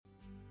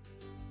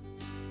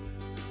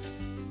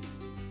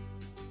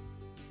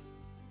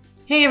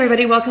Hey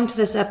everybody, welcome to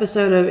this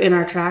episode of In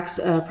Our Tracks,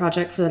 a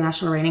project for the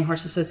National Reining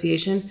Horse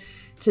Association.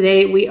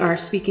 Today we are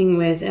speaking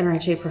with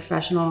NRHA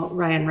professional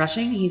Ryan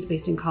Rushing. He's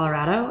based in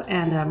Colorado,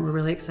 and we're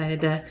really excited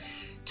to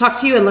talk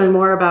to you and learn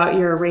more about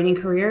your reining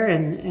career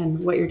and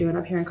what you're doing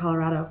up here in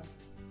Colorado.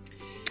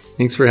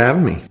 Thanks for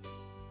having me.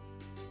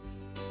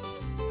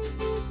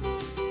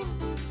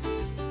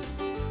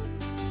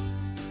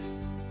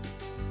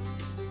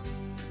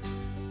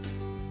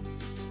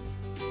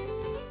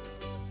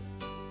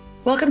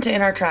 Welcome to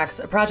In Our Tracks,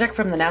 a project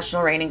from the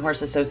National Reining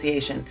Horse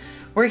Association.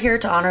 We're here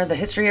to honor the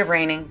history of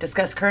reining,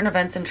 discuss current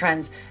events and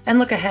trends, and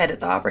look ahead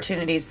at the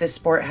opportunities this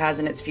sport has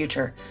in its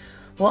future.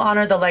 We'll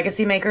honor the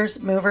legacy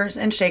makers, movers,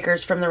 and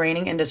shakers from the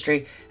reining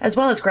industry, as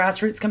well as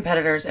grassroots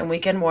competitors and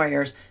weekend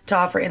warriors to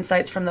offer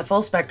insights from the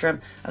full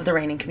spectrum of the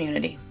reining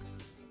community.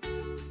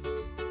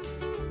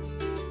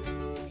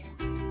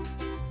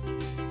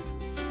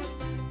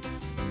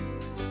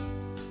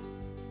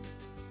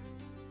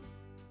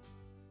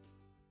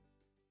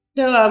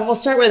 So we'll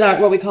start with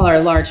what we call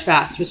our large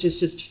fast, which is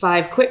just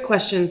 5 quick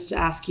questions to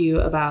ask you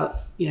about,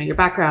 your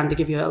background, to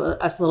give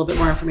us a little bit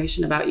more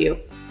information about you.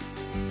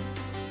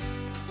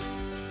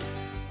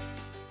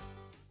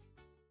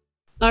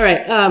 All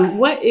right.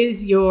 What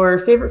is your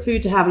favorite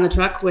food to have in the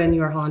truck when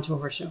you are hauling to a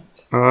horse show?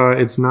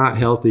 It's not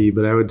healthy,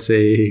 but I would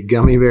say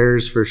gummy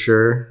bears for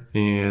sure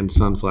and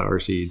sunflower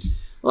seeds.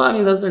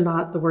 Well, those are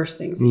not the worst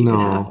things that you can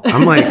have.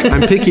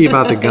 I'm picky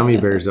about the gummy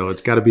bears, though.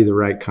 It's got to be the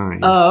right kind.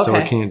 Oh, okay. So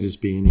it can't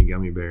just be any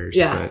gummy bears.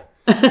 Yeah.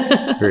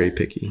 But very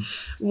picky.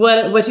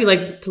 What do you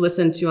like to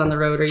listen to on the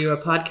road? Are you a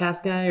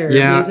podcast guy or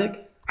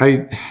music?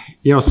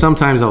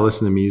 Sometimes I'll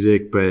listen to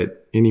music,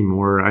 but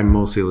anymore, I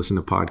mostly listen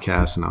to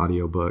podcasts and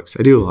audiobooks.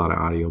 I do a lot of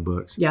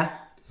audiobooks. Yeah.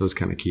 Those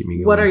kind of keep me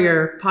going. What are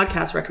your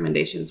podcast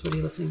recommendations? What are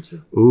you listening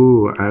to?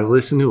 Ooh, I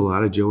listen to a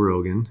lot of Joe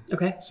Rogan.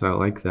 Okay. So I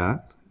like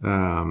that.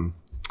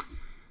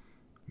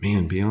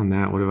 Beyond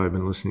that, what have I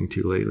been listening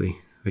to lately?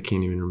 I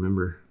can't even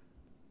remember.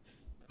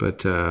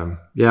 But a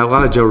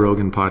lot of Joe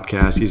Rogan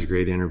podcasts. He's a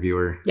great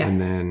interviewer. Yeah. And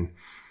then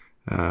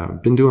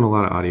been doing a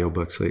lot of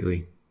audiobooks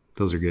lately.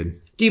 Those are good.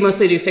 Do you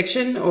mostly do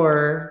fiction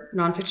or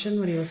nonfiction?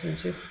 What are you listening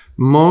to?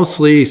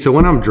 Mostly. So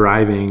when I'm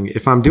driving,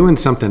 if I'm doing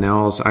something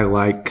else, I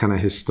like kind of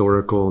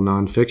historical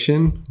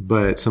nonfiction,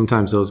 but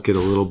sometimes those get a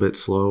little bit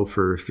slow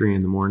for 3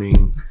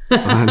 a.m.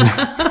 on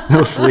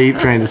no sleep,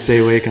 trying to stay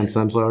awake on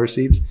sunflower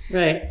seeds.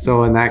 Right.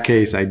 So in that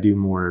case, I do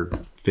more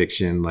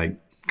fiction, like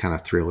kind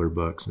of thriller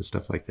books and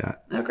stuff like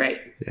that. Oh, great.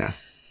 Yeah.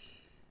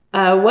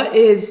 What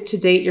is to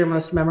date your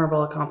most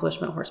memorable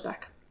accomplishment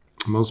horseback?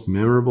 Most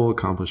memorable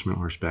accomplishment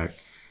horseback.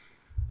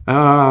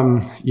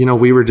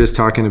 We were just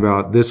talking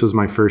about, this was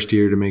my first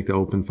year to make the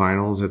open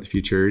finals at the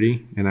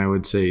Futurity. And I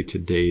would say to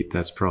date,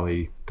 that's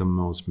probably the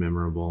most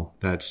memorable.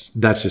 That's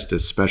just a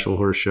special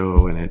horse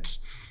show. And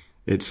it's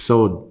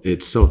so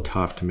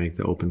tough to make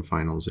the open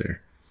finals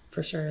there.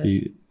 For sure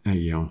is.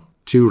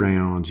 2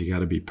 rounds, you got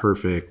to be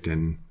perfect.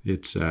 And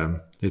it's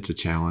a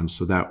challenge.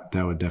 So that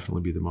would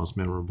definitely be the most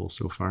memorable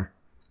so far.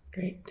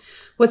 Great.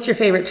 What's your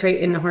favorite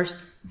trait in a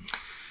horse?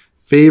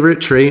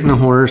 Favorite trait in a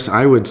horse,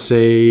 I would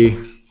say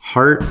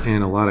heart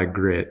and a lot of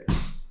grit.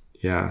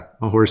 Yeah,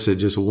 a horse that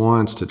just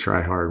wants to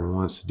try hard and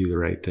wants to do the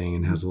right thing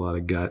and has a lot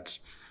of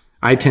guts.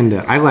 I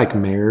like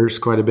mares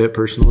quite a bit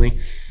personally.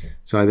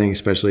 So I think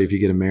especially if you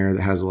get a mare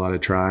that has a lot of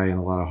try and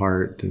a lot of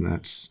heart, then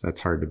that's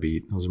hard to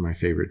beat. Those are my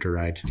favorite to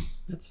ride.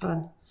 That's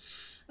fun.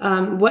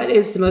 What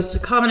is the most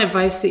common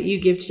advice that you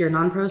give to your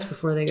non-pros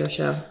before they go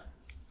show?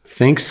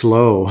 Think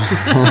slow.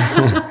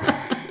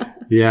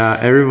 Yeah,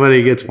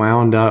 everybody gets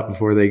wound up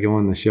before they go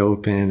in the show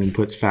pen and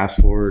puts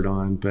fast forward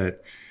on,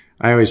 but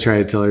I always try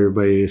to tell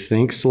everybody to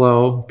think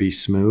slow, be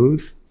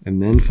smooth,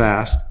 and then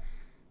fast,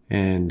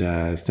 and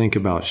think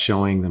about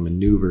showing the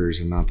maneuvers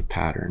and not the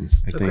pattern.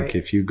 I think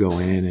if you go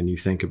in and you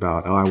think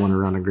about, I want to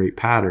run a great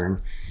pattern,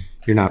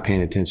 you're not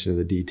paying attention to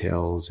the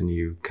details and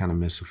you kind of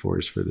miss the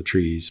forest for the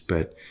trees.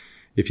 But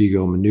if you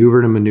go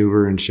maneuver to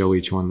maneuver and show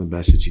each one the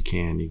best that you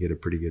can, you get a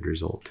pretty good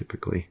result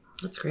typically.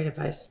 That's great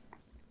advice.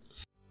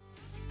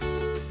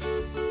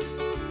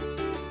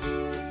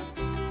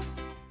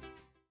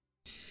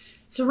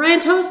 So Ryan,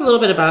 tell us a little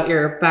bit about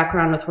your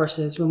background with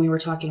horses. When we were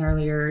talking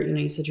earlier,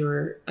 you said you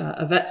were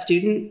a vet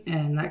student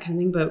and that kind of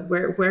thing, but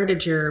where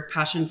did your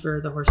passion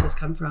for the horses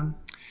come from?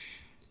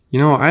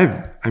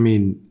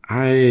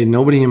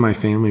 Nobody in my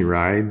family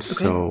rides.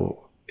 Okay.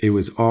 So it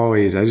was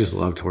always, I just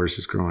loved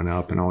horses growing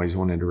up and always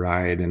wanted to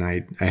ride. And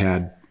I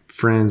had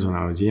friends when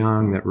I was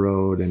young that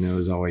rode, and it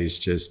was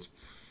always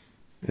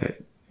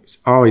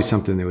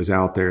something that was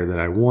out there that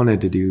I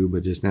wanted to do,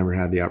 but just never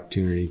had the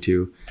opportunity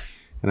to.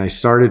 And I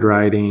started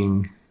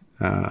riding,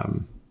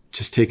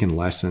 just taking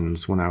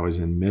lessons when I was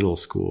in middle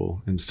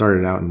school, and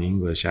started out in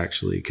English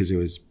actually, because it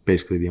was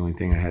basically the only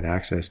thing I had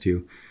access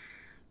to.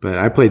 But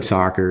I played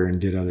soccer and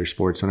did other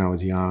sports when I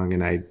was young.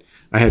 And I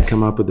had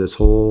come up with this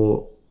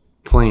whole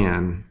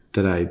plan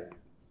that I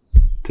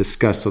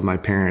discussed with my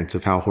parents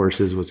of how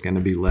horses was going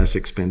to be less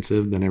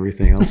expensive than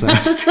everything else I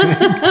was doing.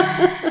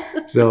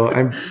 So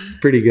I'm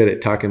pretty good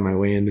at talking my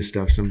way into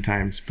stuff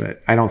sometimes,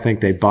 but I don't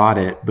think they bought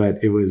it.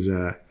 But it was,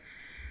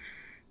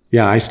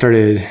 I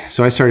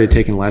started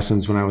taking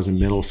lessons when I was in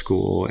middle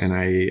school, and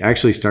I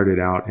actually started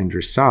out in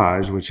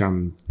dressage, which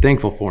I'm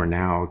thankful for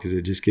now because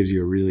it just gives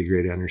you a really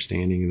great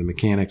understanding of the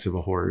mechanics of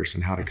a horse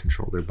and how to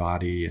control their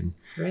body and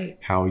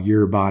how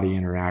your body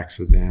interacts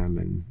with them.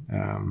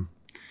 And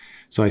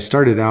so I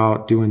started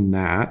out doing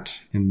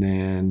that, and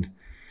then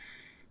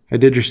I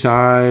did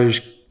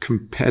dressage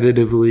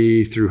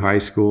competitively through high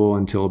school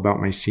until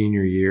about my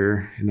senior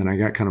year. And then I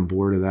got kind of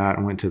bored of that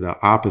and went to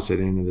the opposite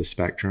end of the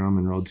spectrum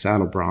and rode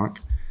saddle bronc.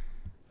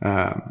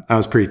 I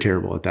was pretty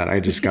terrible at that.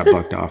 I just got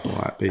bucked off a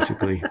lot,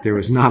 basically. There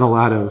was not a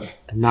lot of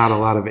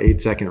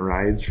 8-second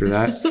rides for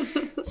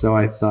that. So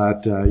I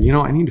thought,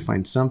 I need to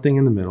find something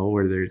in the middle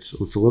where it's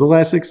a little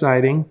less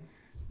exciting,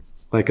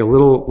 like a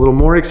little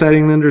more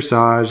exciting than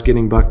dressage,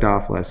 getting bucked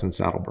off less than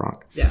saddle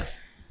bronc. Yeah.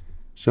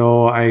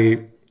 So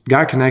I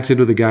got connected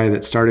with a guy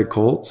that started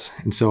colts.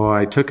 And so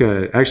I took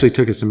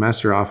a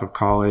semester off of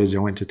college. I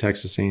went to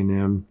Texas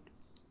A&M.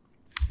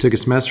 Took a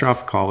semester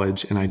off of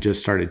college, and I just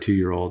started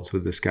 2-year-olds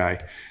with this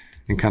guy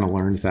and kind of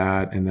learned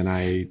that. And then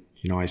I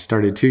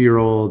started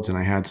 2-year-olds, and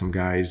I had some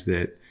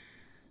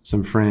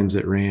friends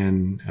that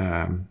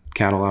ran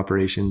cattle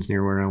operations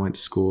near where I went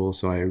to school.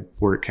 So I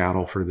worked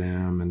cattle for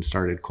them and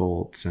started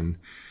colts. And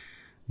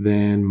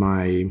then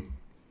I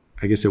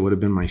guess it would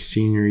have been my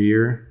senior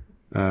year.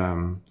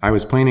 I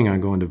was planning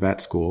on going to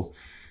vet school.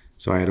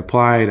 So I had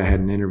applied, I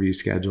had an interview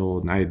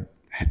scheduled, and I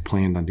had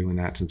planned on doing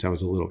that since I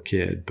was a little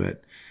kid,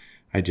 but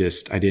I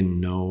didn't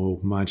know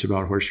much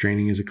about horse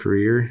training as a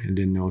career and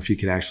didn't know if you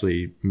could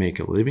actually make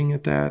a living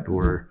at that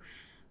or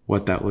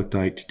what that looked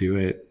like to do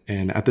it.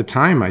 And at the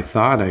time I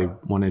thought I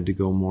wanted to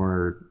go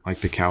more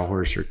like the cow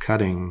horse or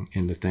cutting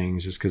into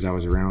things just because I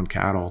was around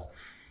cattle.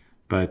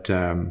 But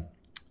a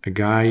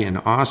guy in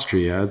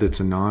Austria that's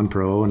a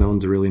non-pro and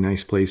owns a really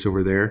nice place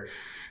over there,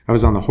 I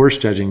was on the horse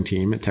judging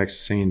team at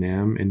Texas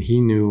A&M, and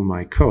he knew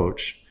my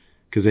coach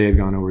because they had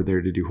gone over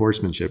there to do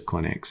horsemanship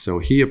clinics. So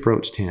he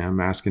approached him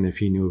asking if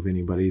he knew of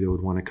anybody that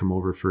would want to come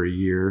over for a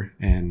year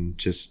and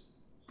just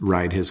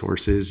ride his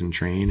horses and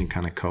train and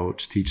kind of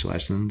coach, teach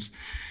lessons.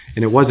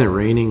 And it wasn't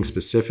reining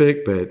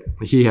specific, but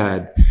he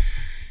had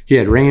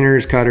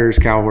reiners, cutters,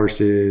 cow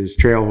horses,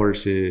 trail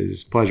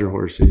horses, pleasure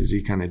horses.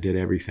 He kind of did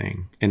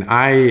everything. And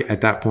I, at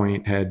that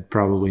point, had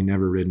probably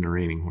never ridden a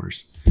reining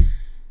horse.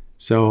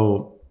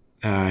 So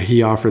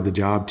he offered the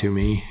job to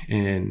me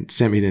and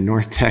sent me to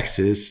North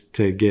Texas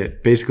to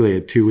get basically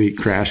a 2-week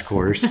crash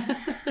course.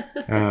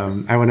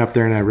 I went up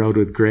there and I rode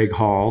with Greg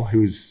Hall,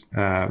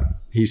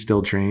 he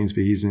still trains,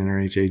 but he's an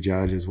NRHA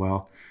judge as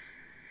well.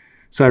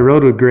 So I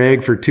rode with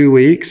Greg for 2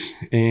 weeks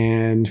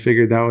and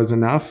figured that was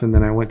enough. And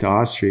then I went to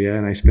Austria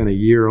and I spent a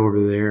year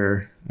over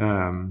there.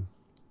 And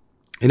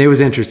it was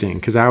interesting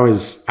because I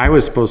was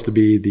supposed to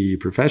be the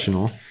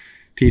professional,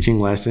 teaching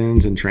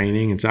lessons and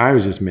training. And so I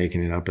was just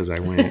making it up as I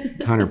went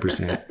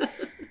 100%.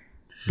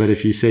 But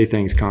if you say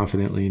things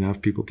confidently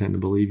enough, people tend to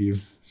believe you.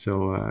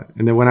 So,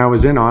 and then when I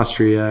was in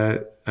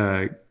Austria,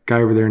 a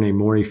guy over there named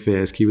Maury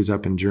Fisk, he was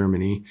up in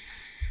Germany.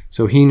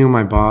 So he knew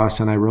my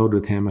boss and I rode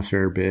with him a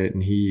fair bit,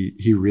 and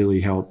he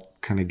really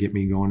helped kind of get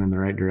me going in the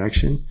right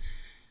direction.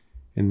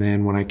 And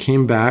then when I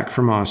came back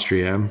from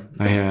Austria,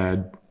 I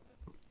had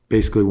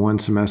basically 1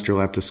 semester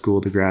left of school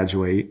to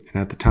graduate.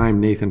 And at the time,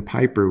 Nathan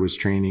Piper was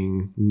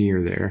training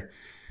near there.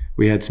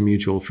 We had some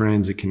mutual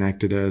friends that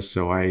connected us.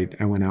 So I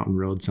went out and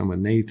rode some with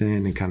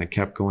Nathan and kind of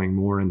kept going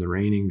more in the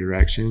reining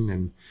direction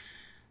and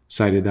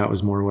decided that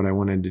was more what I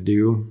wanted to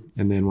do.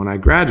 And then when I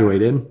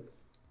graduated,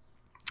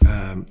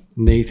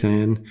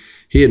 Nathan,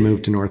 he had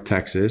moved to North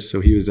Texas. So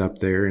he was up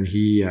there, and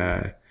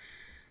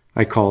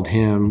I called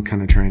him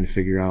kind of trying to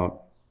figure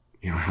out,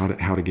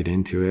 how to get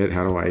into it.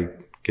 How do I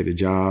get a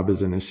job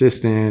as an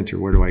assistant, or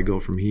where do I go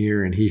from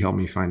here? And he helped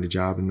me find a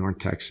job in North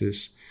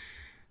Texas.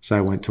 So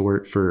I went to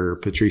work for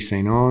Patrice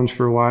St. Onge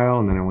for a while,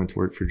 and then I went to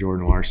work for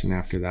Jordan Larson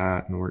after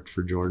that, and worked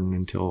for Jordan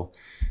until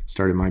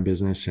started my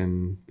business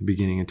in the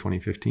beginning of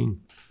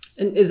 2015.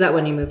 And is that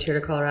when you moved here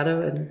to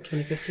Colorado in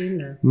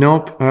 2015? Or?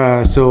 Nope.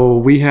 So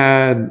we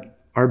had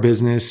our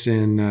business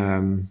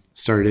and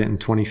started it in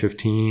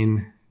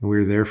 2015. We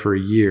were there for a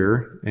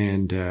year,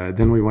 and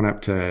then we went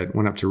up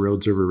to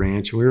Rhodes River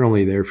Ranch. We were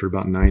only there for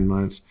about 9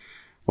 months.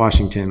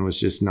 Washington was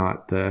just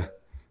not the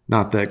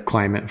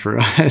climate for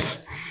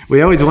us.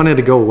 We always wanted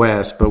to go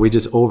west, but we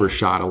just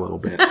overshot a little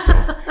bit.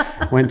 So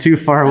went too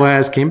far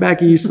west, came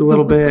back east a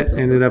little bit,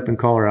 ended up in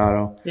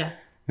Colorado. Yeah.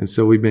 And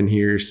so we've been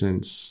here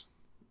since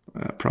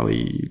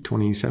probably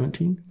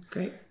 2017.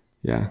 Great.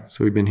 Yeah.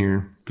 So we've been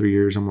here 3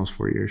 years, almost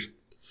 4 years.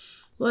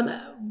 Well,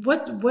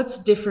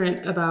 what's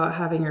different about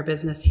having your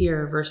business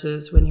here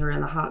versus when you were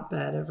in the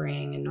hotbed of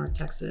reining in North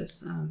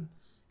Texas?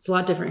 It's a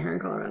lot different here in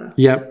Colorado.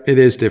 Yep, it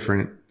is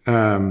different.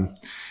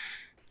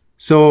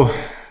 So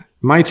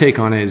my take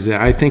on it is that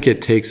I think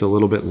it takes a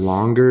little bit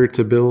longer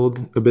to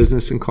build a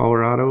business in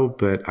Colorado,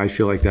 but I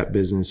feel like that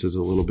business is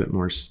a little bit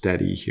more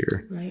steady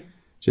here. Right.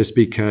 Just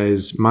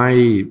because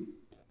my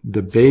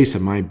the base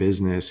of my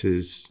business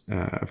is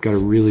I've got a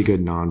really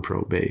good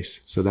non-pro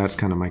base. So that's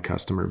kind of my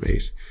customer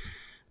base.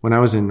 When I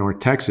was in North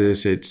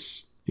Texas,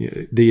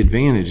 the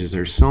advantage is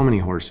there's so many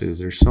horses,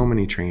 there's so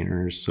many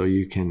trainers. So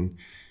you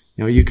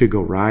could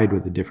go ride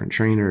with a different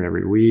trainer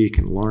every week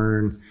and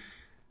learn.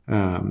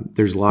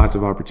 There's lots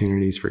of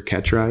opportunities for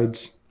catch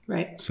rides.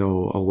 Right.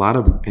 So a lot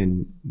of,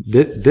 and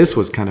this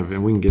was kind of,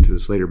 and we can get to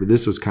this later, but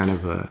this was kind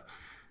of a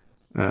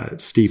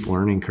steep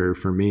learning curve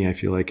for me. I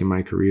feel like in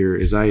my career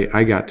is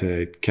I got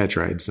to catch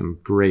ride some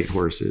great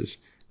horses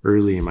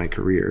early in my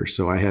career.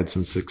 So I had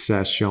some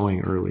success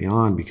showing early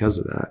on because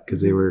of that,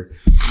 because they were,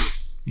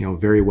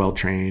 very well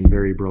trained,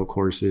 very broke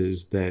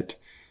horses that,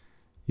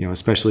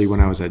 especially when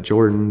I was at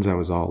Jordan's, I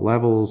was all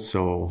levels.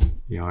 So,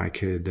 I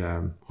could,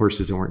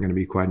 horses that weren't going to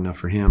be quite enough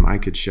for him, I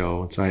could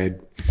show. And so I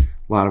had a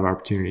lot of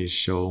opportunities to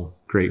show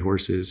great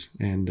horses.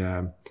 And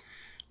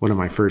one of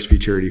my first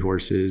futurity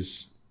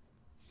horses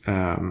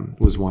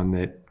was one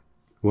that,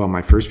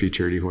 my first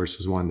futurity horse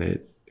was one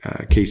that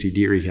Casey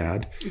Deary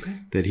had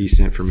that he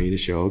sent for me to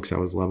show because I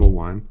was level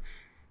 1.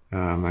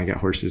 I got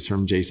horses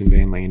from Jason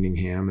Van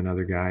Landingham and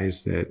other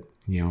guys that,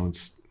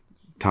 it's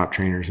top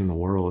trainers in the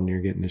world, and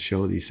you're getting to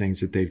show these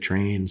things that they've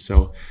trained.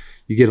 So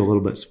you get a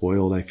little bit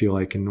spoiled, I feel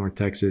like, in North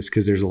Texas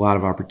because there's a lot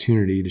of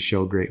opportunity to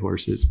show great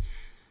horses.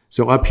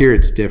 So up here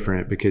it's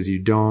different because you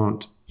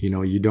don't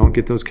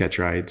get those catch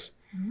rides.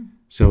 Mm-hmm.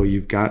 So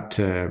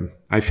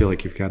I feel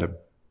like you've got to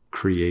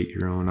create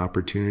your own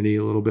opportunity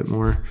a little bit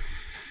more.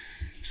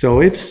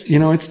 So it's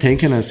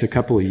taken us a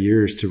couple of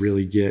years to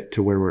really get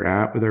to where we're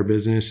at with our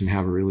business and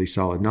have a really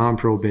solid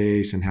non-pro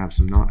base and have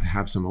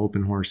some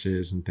open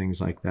horses and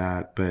things like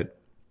that. But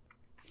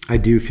I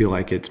do feel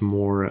like it's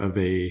more of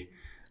a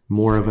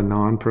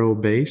non-pro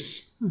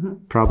base,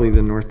 probably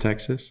than North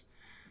Texas.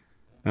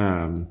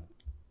 And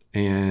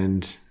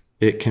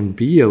it can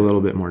be a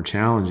little bit more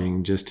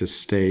challenging just to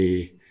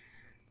stay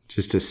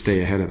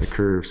ahead of the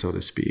curve, so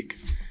to speak.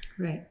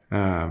 Right.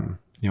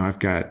 I've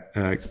got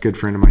a good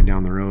friend of mine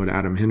down the road,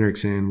 Adam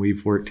Hendrickson.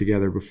 We've worked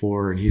together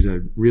before, and he's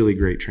a really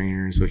great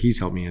trainer. And so he's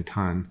helped me a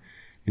ton.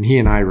 And he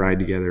and I ride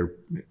together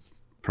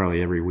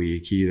probably every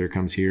week. He either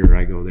comes here or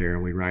I go there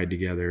and we ride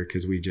together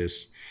because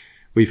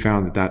we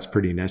found that that's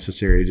pretty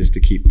necessary just to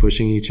keep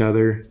pushing each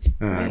other.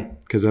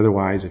 Because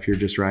otherwise, if you're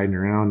just riding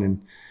around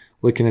and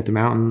looking at the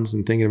mountains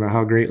and thinking about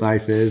how great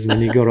life is, and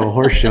then you go to a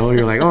horse show,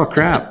 you're like, oh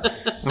crap,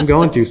 I'm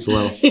going too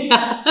slow.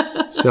 Yeah.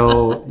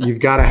 So you've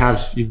got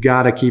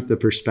to keep the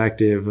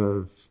perspective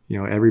of,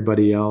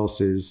 everybody's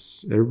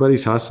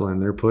hustling,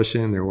 they're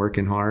pushing, they're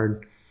working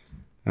hard.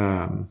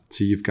 So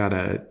you've got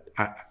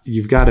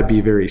to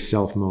be very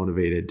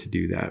self-motivated to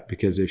do that,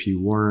 because if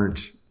you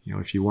weren't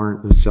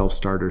the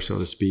self-starter, so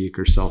to speak,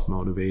 or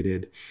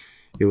self-motivated,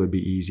 it would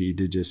be easy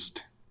to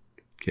just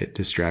get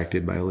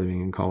distracted by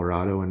living in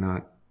Colorado and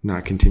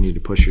not continue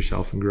to push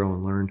yourself and grow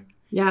and learn.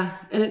 Yeah.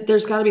 And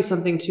there's got to be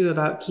something too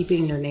about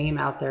keeping your name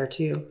out there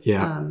too.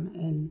 Yeah.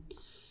 And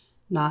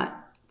not,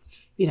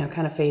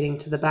 kind of fading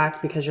to the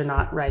back because you're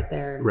not right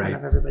there in front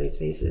of everybody's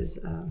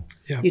faces.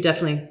 You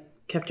definitely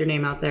kept your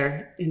name out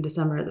there in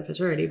December at the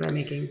Futurity by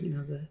making,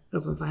 the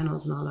open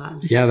finals and all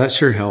that. Yeah, that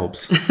sure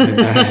helps.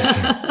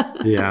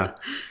 Yeah.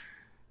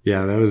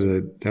 Yeah.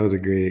 That was a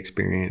great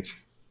experience.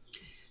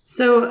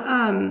 So,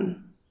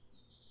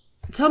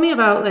 tell me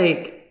about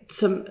a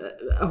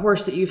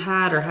horse that you've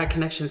had or had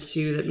connections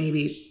to that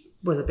maybe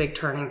was a big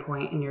turning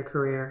point in your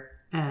career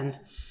and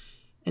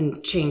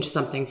changed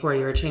something for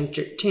you, or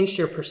changed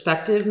your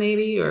perspective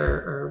maybe,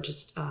 or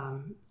just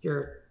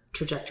your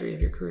trajectory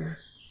of your career.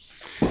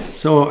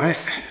 So I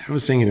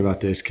was thinking about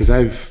this because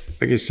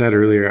like I said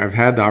earlier, I've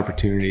had the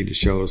opportunity to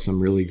show some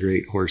really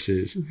great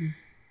horses.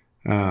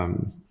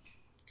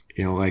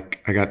 Mm-hmm.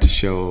 Like I got to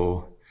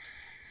show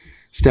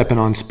Stepping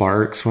on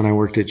Sparks when I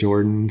worked at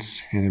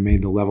Jordan's, and I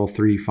made the level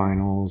 3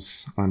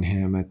 finals on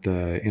him at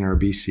the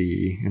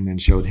NRBC, and then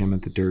showed him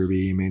at the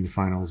Derby, made the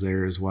finals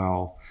there as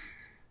well.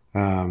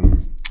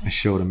 I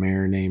showed a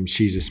mare named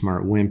She's a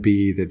Smart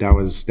Wimpy. That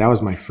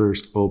was my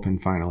first open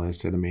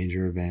finalist at a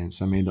major event.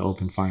 So I made the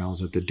open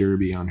finals at the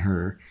Derby on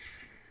her.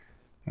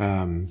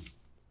 So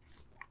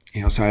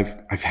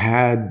I've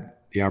had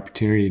the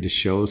opportunity to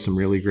show some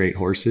really great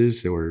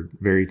horses that were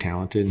very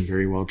talented and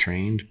very well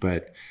trained,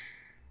 but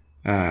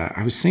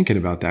I was thinking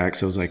about that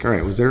because I was like, all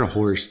right, was there a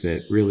horse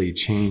that really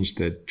changed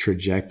the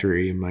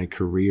trajectory of my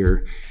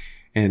career?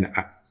 And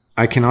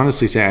I can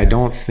honestly say, I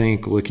don't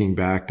think looking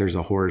back, there's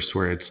a horse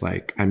where it's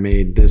like, I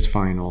made this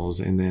finals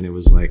and then it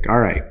was like, all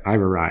right,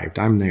 I've arrived.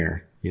 I'm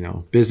there.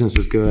 Business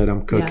is good.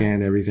 I'm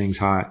cooking. Yeah. Everything's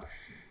hot.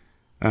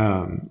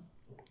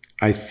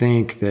 I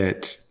think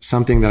that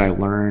something that I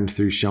learned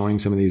through showing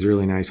some of these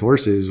really nice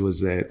horses was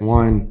that,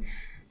 one,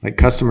 like,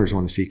 customers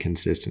want to see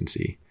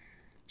consistency.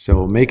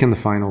 So making the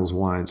finals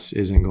once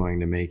isn't going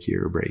to make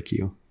you or break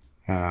you.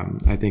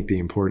 I think the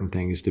important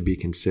thing is to be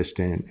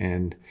consistent,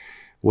 and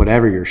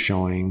whatever you're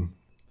showing,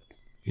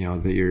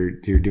 that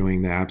you're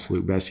doing the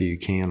absolute best that you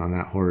can on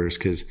that horse.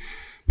 Because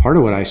part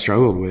of what I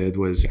struggled with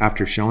was,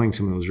 after showing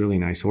some of those really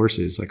nice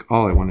horses, like,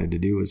 all I wanted to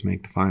do was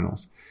make the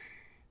finals.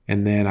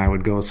 And then I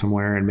would go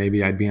somewhere and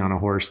maybe I'd be on a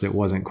horse that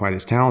wasn't quite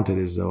as talented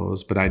as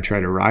those, but I'd try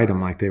to ride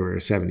them like they were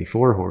a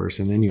 74 horse.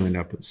 And then you end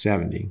up with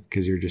 70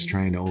 because you're just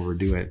trying to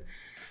overdo it.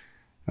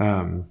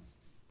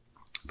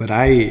 But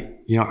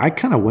I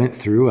kind of went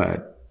through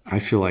I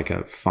feel like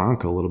a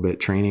funk a little bit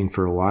training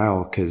for a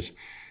while, because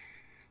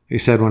he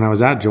said when I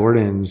was at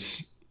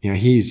Jordan's,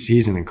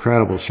 he's an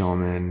incredible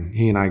showman.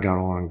 He and I got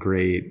along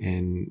great,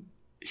 and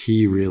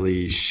he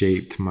really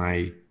shaped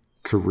my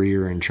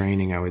career and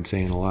training, I would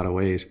say, in a lot of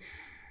ways.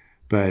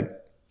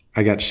 But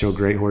I got to show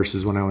great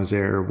horses when I was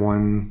there,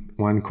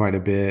 won quite a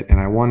bit, and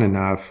I won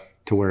enough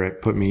to where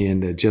it put me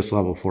into just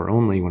level 4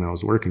 only when I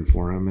was working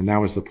for him. And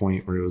that was the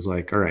point where it was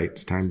like, all right,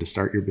 it's time to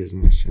start your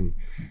business and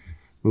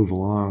move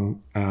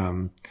along.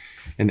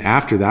 And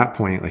after that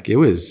point, like it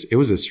was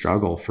a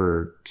struggle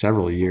for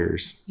several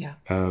years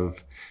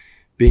of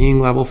being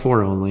level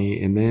 4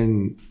 only, and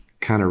then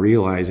kind of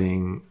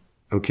realizing,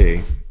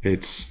 okay,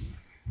 it's,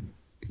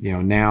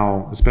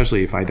 now,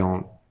 especially if I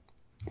don't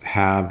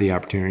have the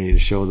opportunity to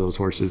show those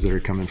horses that are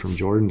coming from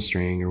Jordan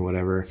string or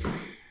whatever,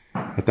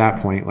 at that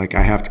point, like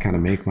I have to kind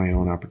of make my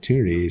own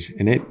opportunities.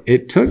 And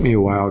it took me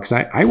a while, because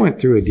I went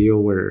through a deal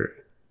where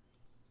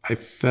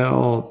it's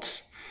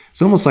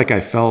almost like I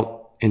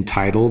felt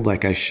entitled,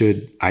 like I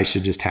should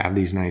just have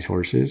these nice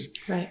horses.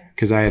 Right.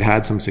 Because I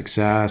had some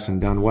success and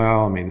done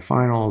well, I made the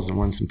finals and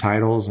won some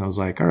titles. And I was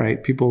like, all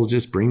right, people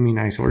just bring me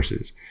nice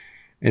horses.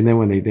 And then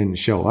when they didn't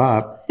show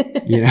up,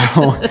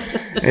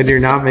 and you're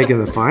not making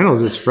the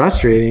finals, it's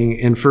frustrating.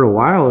 And for a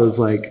while, it was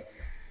like,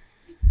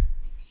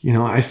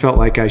 I felt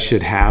like I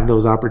should have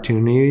those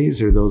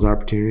opportunities, or those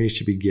opportunities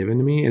should be given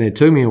to me. And it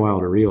took me a while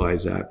to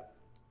realize that.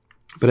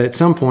 But at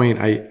some point,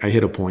 I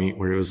hit a point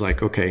where it was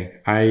like, okay,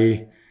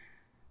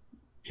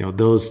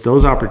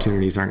 those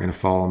opportunities aren't going to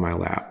fall in my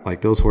lap.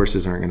 Like those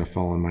horses aren't going to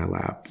fall in my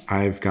lap.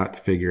 I've got to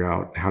figure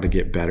out how to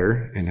get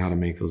better and how to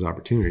make those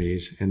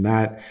opportunities. And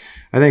I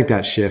think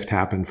that shift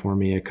happened for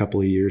me a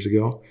couple of years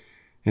ago.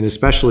 And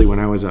especially when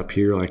I was up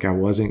here, like I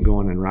wasn't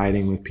going and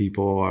riding with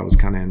people. I was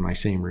kind of in my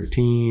same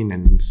routine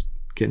and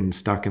getting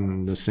stuck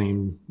in the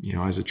same,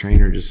 as a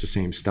trainer, just the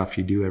same stuff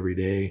you do every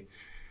day.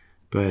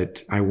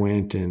 But I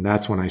went, and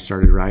that's when I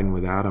started riding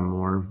with Adam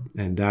more.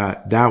 And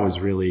that was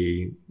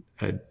really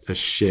a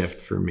shift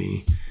for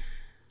me.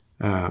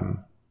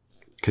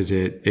 Because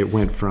it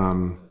went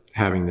from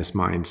having this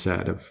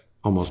mindset of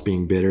almost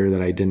being bitter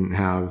that I didn't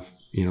have,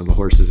 the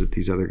horses that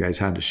these other guys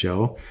had to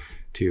show,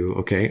 to,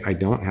 okay, I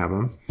don't have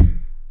them.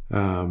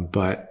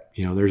 But,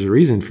 there's a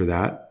reason for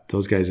that.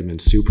 Those guys have been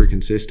super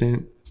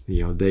consistent.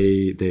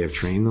 They have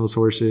trained those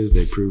horses.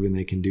 They've proven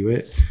they can do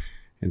it.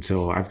 And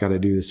so I've got to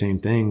do the same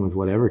thing with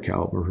whatever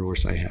caliber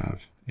horse I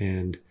have.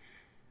 And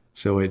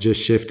so it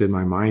just shifted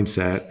my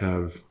mindset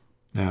of,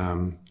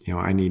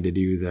 I need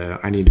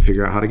to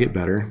figure out how to get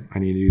better. I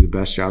need to do the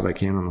best job I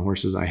can on the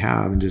horses I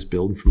have and just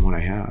build from what I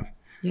have.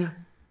 Yeah.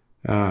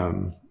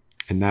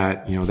 And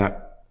that,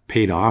 that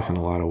paid off in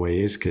a lot of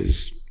ways,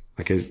 because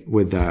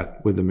with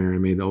the mare I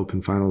made the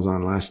open finals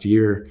on last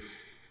year,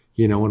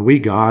 when we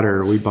bought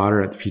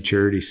her at the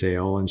Futurity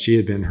sale, and she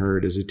had been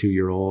hurt as a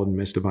 2-year-old and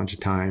missed a bunch of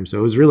time. So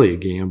it was really a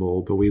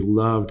gamble, but we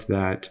loved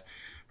that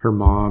her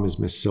mom is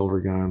Miss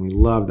Silvergun. We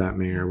loved that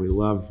mare. We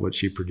loved what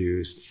she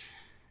produced.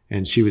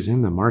 And she was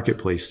in the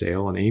marketplace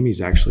sale, and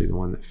Amy's actually the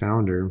one that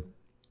found her.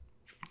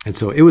 And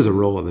so it was a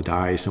roll of the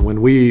dice. And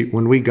when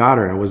we got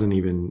her, I wasn't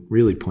even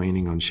really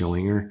planning on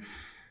showing her.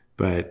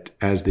 But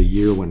as the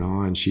year went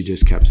on, she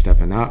just kept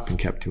stepping up and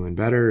kept doing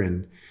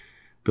better.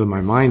 But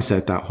my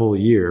mindset that whole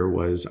year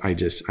was,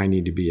 I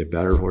need to be a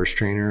better horse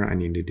trainer. I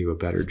need to do a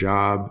better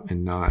job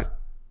and not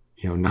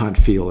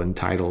feel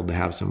entitled to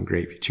have some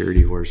great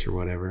Futurity horse or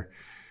whatever.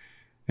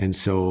 And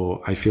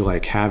so I feel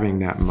like having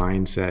that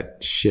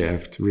mindset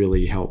shift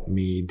really helped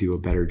me do a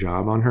better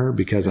job on her,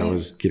 because I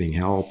was getting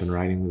help and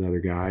riding with other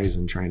guys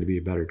and trying to be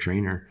a better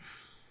trainer,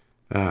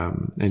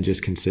 and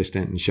just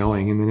consistent and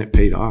showing. And then it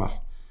paid off.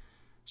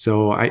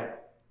 So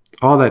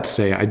all that to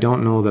say, I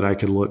don't know that I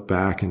could look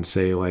back and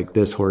say like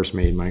this horse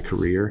made my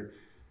career.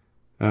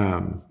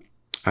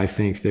 I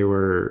think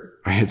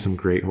I had some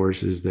great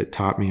horses that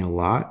taught me a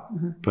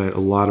lot, but a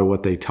lot of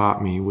what they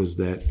taught me was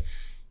that,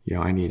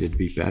 I needed to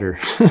be better.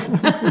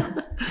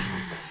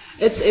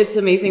 It's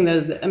amazing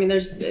though. I mean,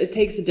 it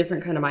takes a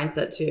different kind of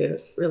mindset to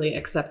really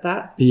accept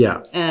that.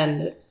 Yeah.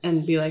 And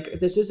be like,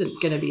 this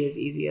isn't going to be as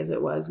easy as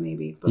it was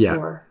maybe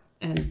before.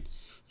 Yeah. And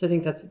so I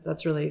think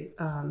that's really,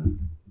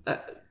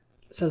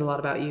 says a lot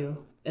about you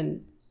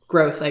and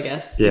growth, I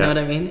guess. Yeah. You know what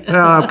I mean?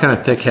 Well, I'm kind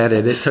of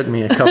thick-headed. It took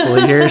me a couple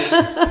of years.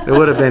 It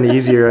would have been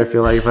easier, I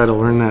feel like, if I'd have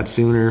learned that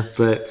sooner.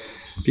 But,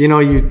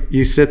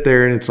 you sit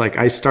there and it's like,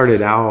 I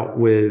started out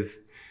with,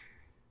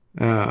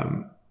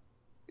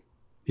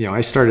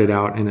 I started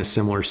out in a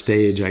similar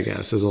stage, I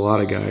guess, as a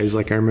lot of guys.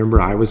 Like I remember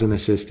I was an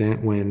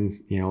assistant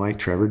when, like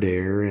Trevor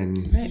Dare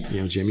and,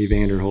 Jimmy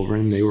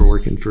Vanderhoeven, they were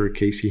working for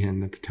Casey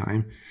Henn at the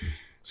time.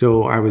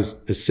 So I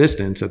was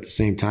assistants at the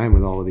same time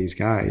with all of these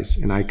guys,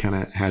 and I kind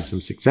of had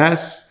some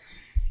success,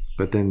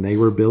 but then they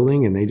were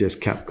building and they just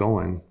kept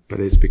going.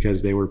 But it's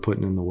because they were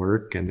putting in the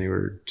work and they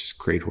were just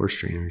great horse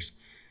trainers.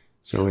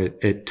 So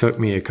it took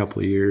me a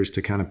couple of years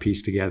to kind of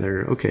piece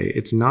together, okay,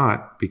 it's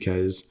not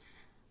because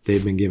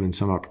they've been given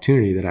some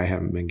opportunity that I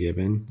haven't been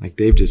given. Like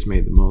they've just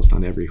made the most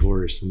on every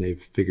horse, and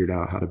they've figured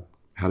out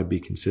how to be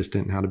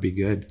consistent and how to be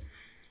good.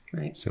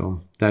 Right.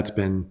 So that's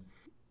been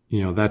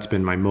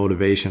my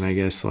motivation, I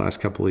guess, the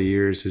last couple of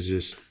years, is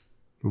just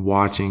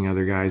watching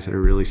other guys that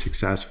are really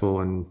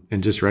successful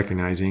and just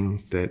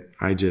recognizing that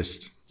I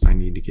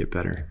need to get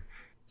better.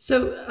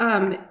 So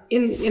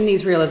in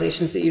these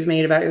realizations that you've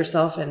made about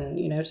yourself and,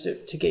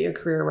 to get your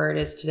career where it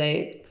is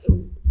today,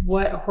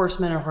 what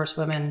horsemen or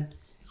horsewomen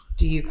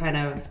do you kind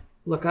of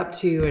look up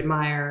to,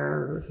 admire,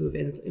 or who've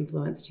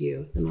influenced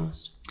you the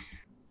most?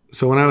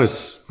 So when I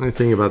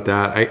think about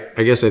that,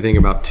 I guess I think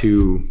about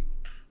two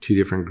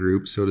different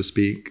groups, so to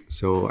speak.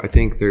 So I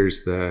think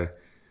there's the,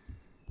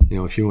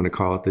 if you want to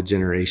call it the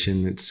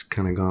generation that's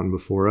kind of gone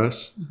before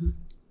us. Mm-hmm.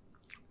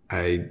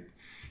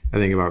 I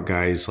think about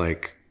guys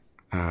like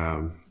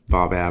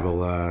Bob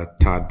Abela,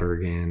 Todd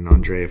Bergen,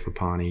 Andrea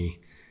Fappani.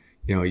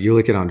 You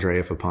look at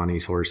Andrea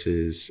Fappani's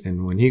horses,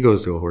 and when he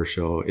goes to a horse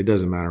show, it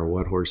doesn't matter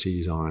what horse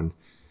he's on.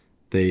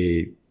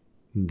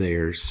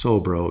 They're so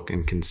broke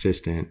and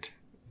consistent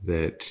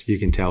that you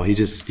can tell he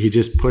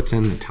just puts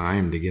in the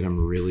time to get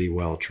them really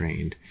well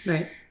trained.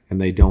 Right. And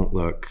they don't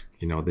look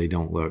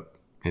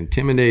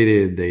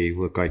intimidated. They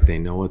look like they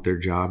know what their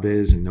job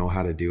is and know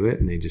how to do it,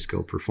 and they just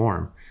go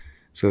perform.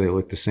 So they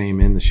look the same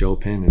in the show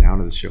pen and out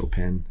of the show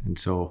pen. And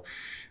so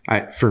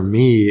for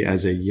me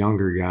as a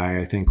younger guy,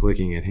 I think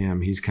looking at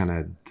him, he's kind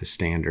of the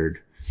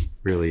standard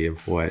really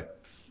of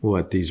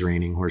what these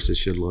reining horses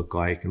should look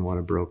like and what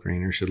a broke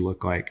reiner should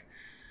look like.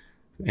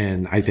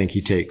 And I think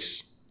he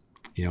takes,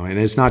 and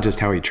it's not just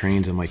how he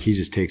trains them, like he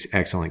just takes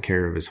excellent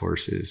care of his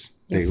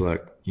horses. Yep. They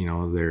look,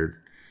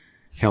 they're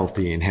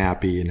healthy and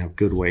happy and have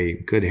good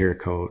weight, good hair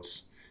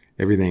coats.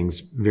 Everything's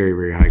very,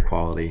 very high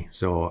quality.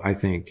 So I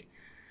think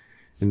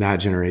in that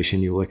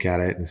generation, you look at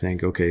it and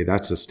think, okay,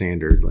 that's a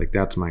standard. Like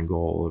that's my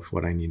goal of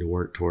what I need to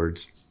work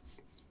towards.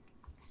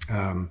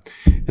 And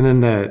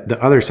then the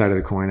other side of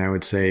the coin, I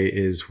would say,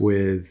 is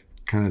with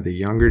kind of the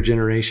younger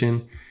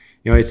generation.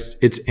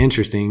 It's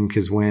interesting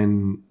because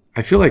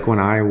I feel like when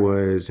I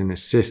was an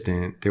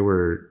assistant, there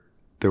were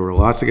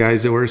lots of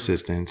guys that were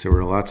assistants. There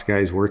were lots of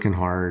guys working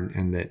hard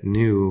and that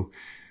knew,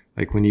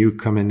 like, when you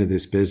come into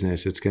this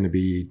business, it's going to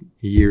be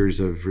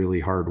years of really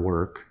hard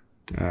work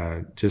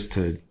just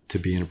to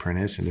be an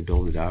apprentice and to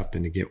build it up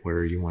and to get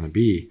where you want to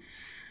be.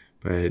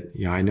 But,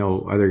 I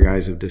know other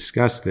guys have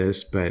discussed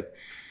this, but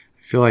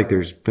I feel like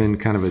there's been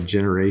kind of a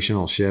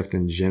generational shift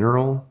in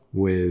general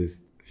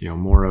with,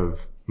 more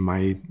of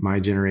my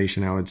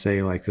generation, I would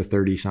say, like the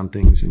 30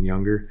 somethings and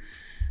younger,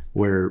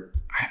 where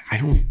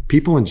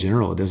people in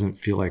general, it doesn't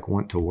feel like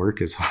want to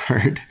work as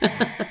hard.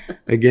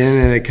 Again,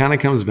 and it kind of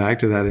comes back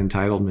to that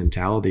entitled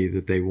mentality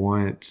that they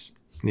want,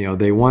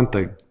 they want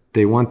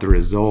the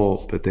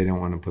result, but they don't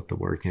want to put the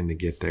work in to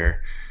get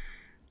there.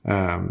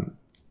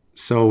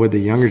 So with the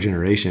younger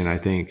generation, I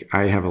think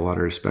I have a lot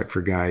of respect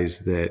for guys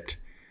that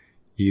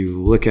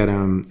you look at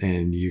them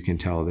and you can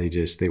tell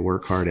they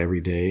work hard every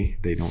day.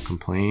 They don't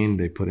complain.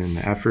 They put in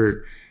the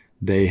effort.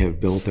 They have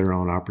built their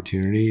own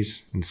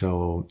opportunities. And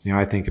so,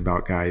 I think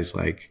about guys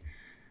like,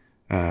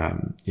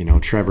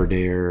 Trevor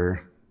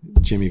Dare,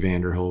 Jimmy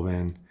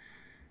Vanderhoven,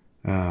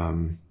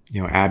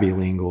 Abby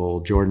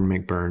Lingle, Jordan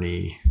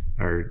McBurney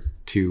are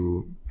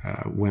two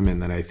women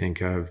that I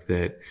think of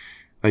that,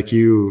 like,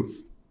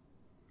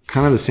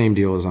 kind of the same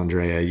deal as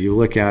Andrea. You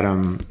look at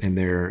them and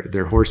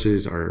their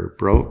horses are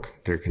broke.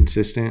 They're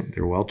consistent.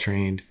 They're well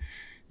trained.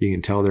 You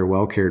can tell they're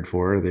well cared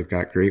for. They've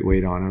got great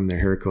weight on them. Their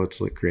hair coats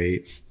look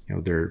great.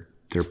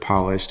 They're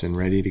polished and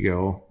ready to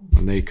go.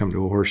 When they come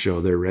to a horse show,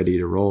 they're ready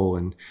to roll.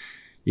 And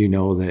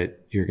that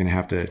you're going to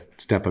have to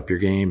step up your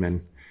game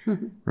and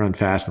run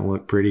fast and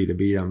look pretty to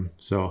beat them.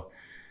 So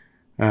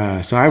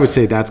I would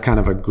say that's kind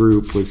of a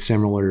group with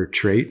similar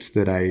traits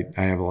that I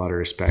have a lot of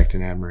respect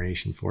and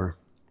admiration for.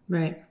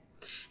 Right.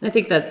 And I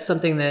think that's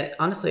something that,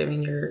 honestly,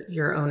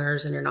 your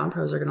owners and your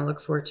non-pros are going to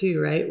look for too,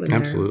 right? When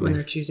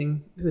they're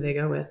choosing who they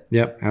go with.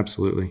 Yep,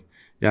 absolutely.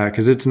 Yeah,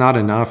 because it's not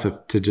enough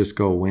to just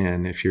go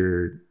win if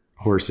your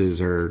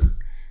horses are,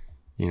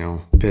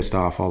 pissed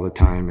off all the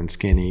time and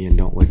skinny and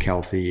don't look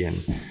healthy.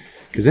 And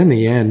because in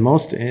the end,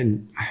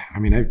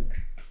 I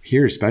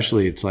here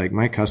especially, it's like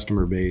my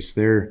customer base,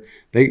 they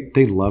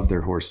love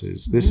their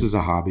horses. Mm-hmm. This is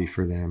a hobby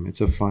for them.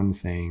 It's a fun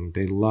thing.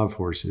 They love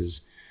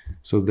horses.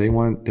 So they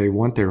want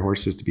their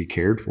horses to be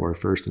cared for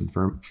first and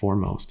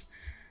foremost.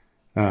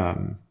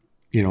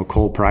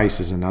 Cole Price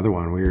is another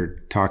one. We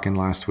were talking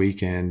last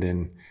weekend,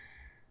 and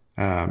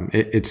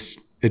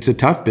it's a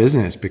tough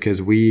business because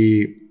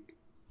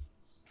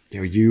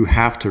you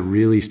have to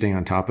really stay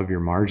on top of your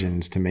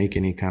margins to make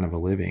any kind of a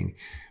living,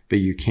 but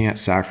you can't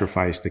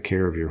sacrifice the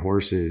care of your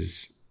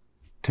horses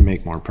to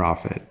make more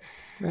profit.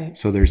 Right.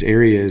 So there's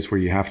areas where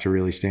you have to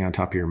really stay on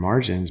top of your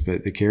margins,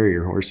 but the care of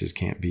your horses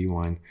can't be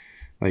one.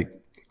 Like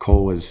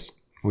Cole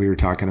we were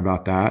talking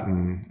about that,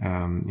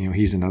 and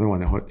he's another one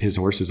that his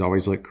horses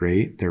always look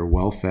great. They're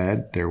well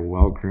fed, they're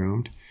well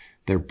groomed,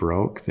 they're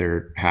broke,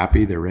 they're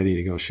happy, they're ready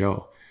to go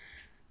show.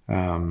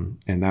 And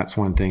that's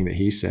one thing that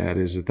he said,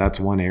 is that that's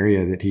one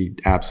area that he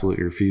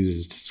absolutely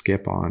refuses to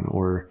skip on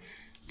or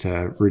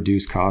to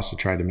reduce costs to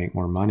try to make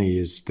more money,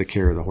 is the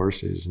care of the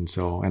horses.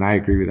 And I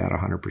agree with that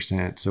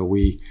 100%. So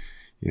we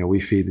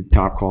feed the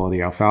top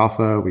quality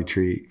alfalfa, we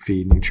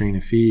feed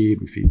Nutrena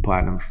feed, we feed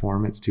Platinum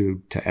Performance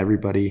to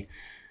everybody.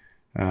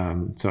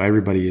 So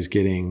everybody is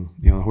getting,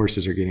 the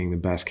horses are getting the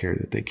best care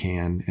that they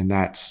can. And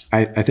I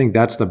think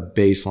that's the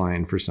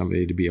baseline for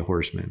somebody to be a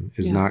horseman,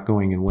 is not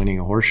going and winning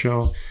a horse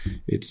show.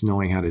 It's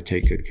knowing how to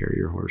take good care of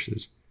your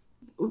horses.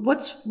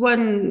 What's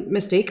one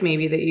mistake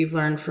maybe that you've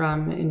learned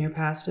from in your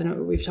past?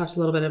 And we've talked a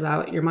little bit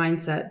about your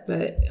mindset,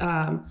 but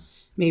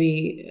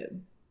maybe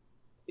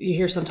you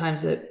hear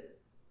sometimes that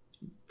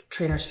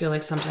trainers feel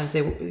like sometimes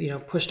they,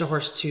 pushed a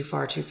horse too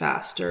far, too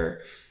fast,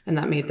 and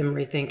that made them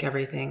rethink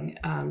everything.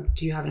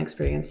 Do you have an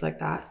experience like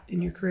that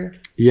in your career?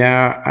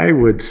 Yeah, I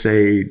would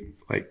say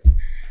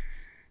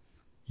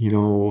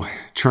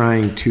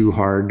trying too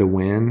hard to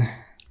win.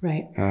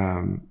 Right.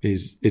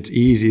 It's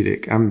easy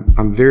to,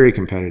 I'm very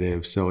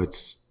competitive. So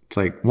it's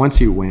like, once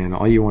you win,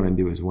 all you want to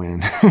do is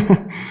win.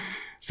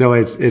 So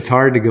it's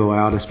hard to go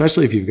out,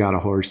 especially if you've got a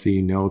horse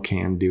that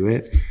can do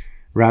it,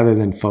 rather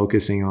than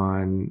focusing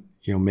on,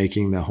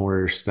 making the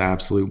horse the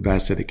absolute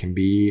best that it can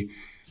be.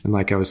 And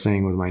like I was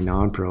saying with my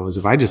non-pros,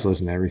 if I just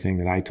listened to everything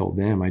that I told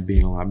them, I'd be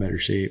in a lot better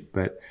shape.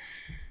 But,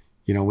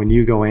 when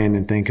you go in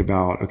and think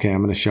about, okay,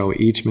 I'm going to show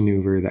each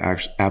maneuver the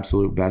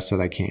absolute best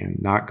that I can,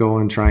 not go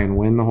and try and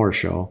win the horse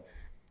show,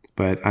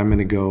 but I'm going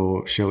to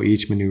go show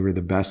each maneuver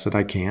the best that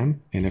I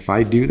can. And if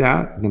I do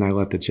that, then I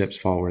let the chips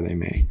fall where they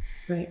may.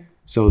 Right.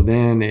 So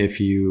then if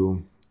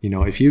you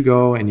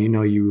go and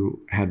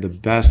you had the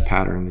best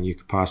pattern that you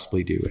could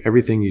possibly do,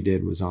 everything you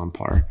did was on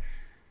par,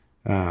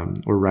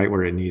 or right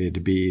where it needed to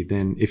be,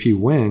 then if you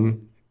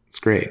win, it's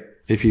great.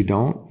 If you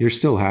don't, you're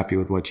still happy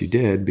with what you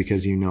did,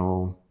 because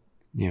you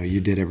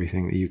did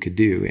everything that you could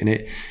do. And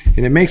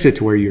it makes it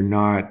to where you're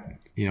not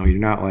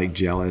like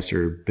jealous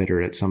or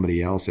bitter at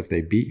somebody else if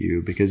they beat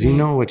you, because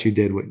what you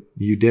did,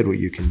 what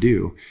you can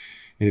do.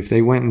 And if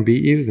they went and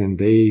beat you, then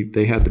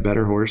they had the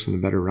better horse and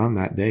the better run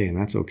that day, and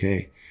that's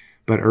okay.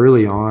 But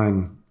early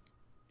on,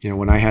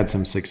 when I had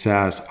some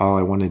success, all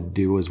I wanted to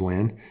do was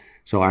win.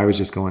 So I was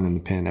just going in the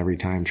pen every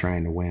time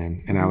trying to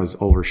win. And I was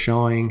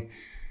overshowing,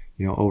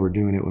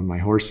 overdoing it with my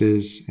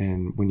horses.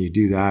 And when you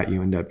do that,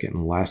 you end up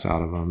getting less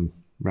out of them,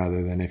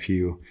 rather than if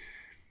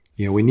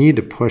we need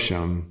to push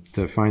them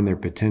to find their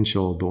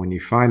potential. But when you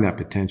find that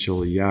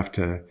potential, you have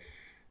to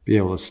be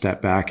able to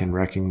step back and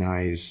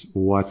recognize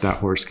what that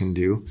horse can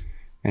do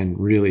and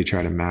really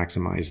try to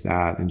maximize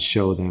that and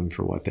show them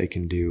for what they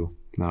can do,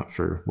 not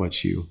for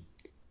what you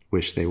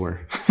wish they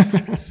were.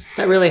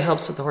 That really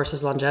helps with the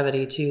horse's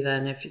longevity too.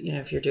 Then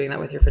if you're doing that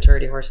with your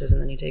futurity horses,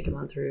 and then you take them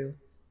on through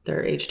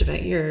their aged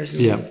event years,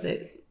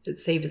 it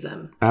saves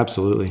them.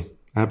 Absolutely.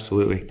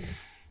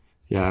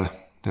 Yeah,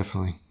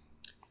 definitely.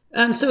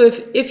 So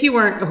if you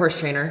weren't a horse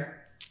trainer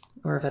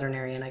or a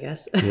veterinarian, I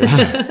guess,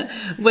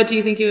 what do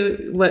you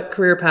think what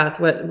career path,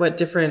 what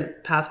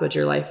different path would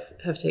your life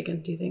have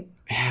taken, do you think?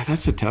 Yeah,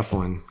 that's a tough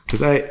one,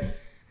 because I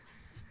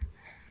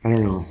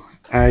don't know.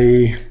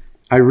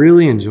 I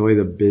really enjoy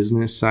the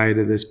business side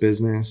of this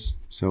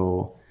business.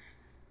 So,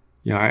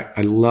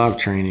 I love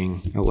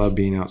training. I love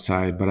being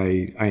outside, but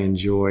I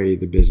enjoy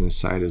the business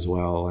side as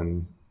well.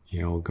 And,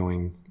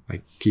 going,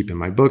 like, keeping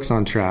my books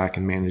on track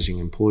and managing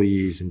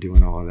employees and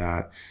doing all of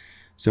that.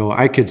 So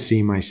I could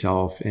see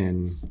myself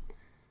in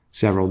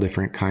several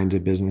different kinds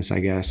of business, I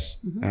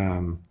guess.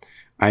 Mm-hmm.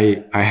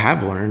 I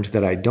have learned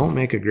that I don't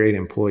make a great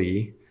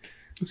employee.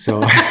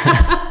 So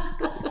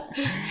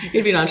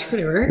you'd be an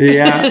entrepreneur.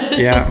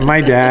 Yeah.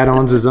 My dad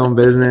owns his own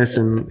business,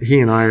 and he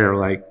and I are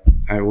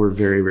we're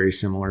very, very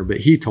similar. But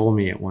he told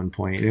me at one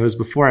point, and it was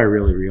before I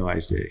really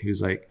realized it.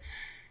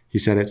 He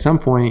said, at some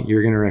point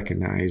you're going to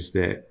recognize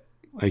that,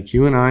 like,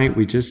 you and I,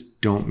 we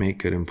just don't make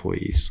good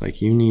employees.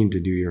 Like, you need to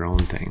do your own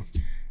thing,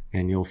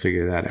 and you'll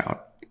figure that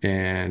out.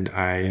 And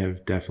I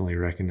have definitely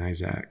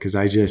recognized that, because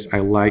I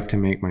like to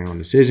make my own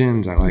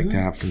decisions. I like to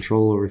have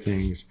control over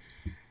things.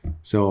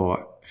 So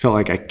I felt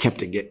like I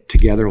kept it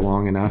together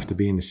long enough to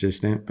be an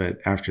assistant. But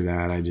after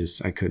that,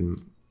 I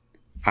couldn't.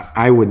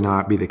 I would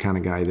not be the kind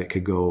of guy that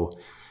could go,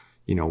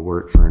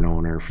 work for an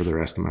owner for the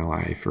rest of my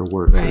life, or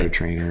work for a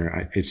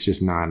trainer. It's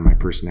just not in my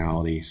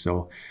personality.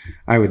 So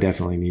I would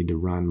definitely need to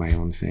run my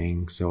own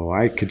thing. So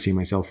I could see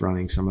myself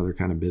running some other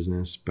kind of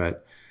business,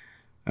 but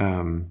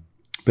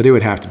it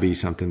would have to be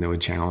something that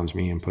would challenge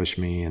me and push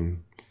me.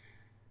 And,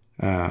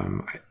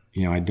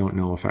 I don't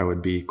know if I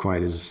would be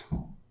quite as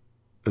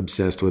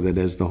obsessed with it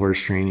as the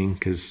horse training,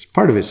 because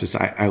part of it's just,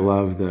 I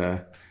love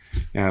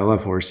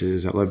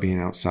horses. I love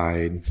being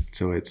outside.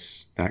 So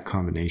that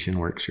combination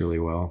works really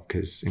well,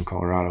 because in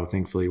Colorado,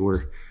 thankfully,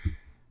 we're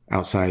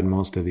outside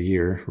most of the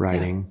year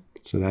riding.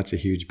 Yeah. So that's a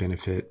huge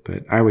benefit.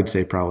 But I would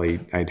say probably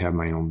I'd have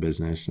my own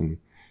business and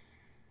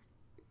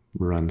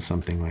run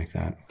something like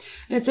that.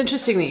 And it's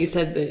interesting that you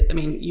said that, I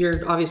mean,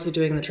 you're obviously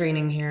doing the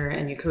training here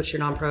and you coach your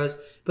non-pros,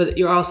 but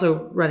you're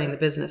also running the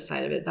business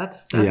side of it.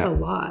 That's a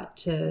lot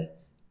to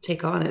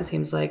take on. It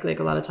seems like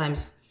a lot of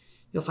times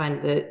you'll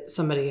find that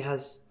somebody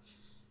has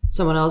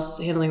someone else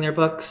handling their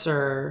books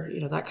or,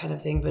 that kind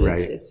of thing. But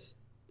it's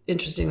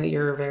interesting that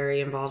you're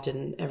very involved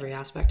in every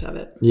aspect of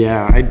it.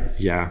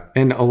 Yeah.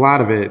 And a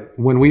lot of it,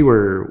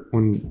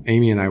 when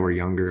Amy and I were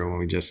younger, when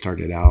we just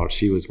started out,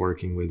 she was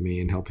working with me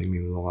and helping me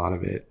with a lot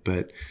of it,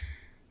 but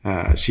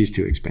she's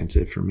too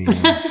expensive for me.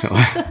 So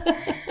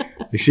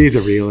she's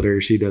a realtor.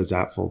 She does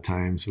that full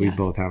time. So we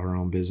both have our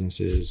own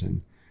businesses,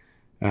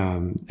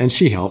 and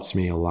she helps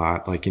me a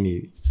lot.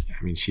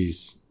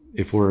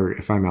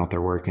 If I'm out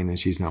there working and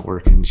she's not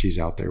working, she's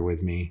out there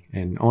with me.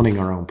 And owning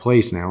our own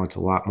place now, it's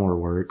a lot more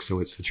work. So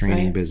it's the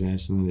training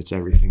business, and then it's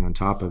everything on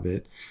top of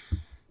it.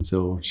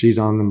 So she's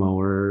on the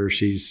mower,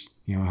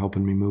 she's,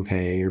 helping me move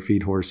hay or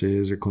feed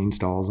horses or clean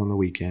stalls on the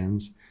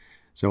weekends.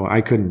 So I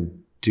couldn't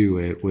do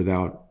it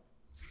without,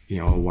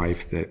 a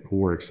wife that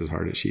works as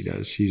hard as she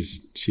does.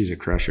 She's a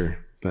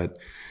crusher. But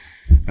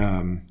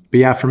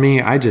yeah, for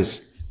me, I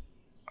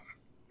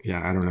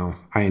don't know.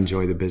 I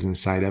enjoy the business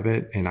side of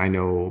it. And I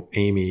know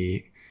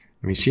Amy,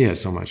 she has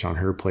so much on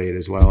her plate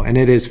as well. And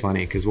it is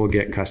funny because we'll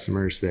get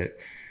customers that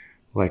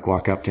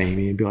walk up to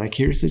Amy and be like,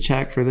 here's the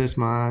check for this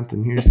month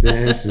and here's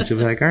this. And she'll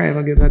be like, all right,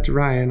 I'll give that to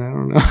Ryan. I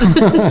don't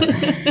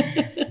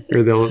know.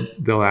 Or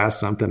they'll ask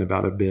something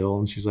about a bill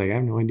and she's like, I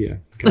have no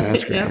idea. Gotta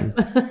ask Ryan.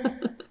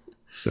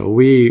 So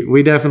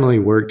we definitely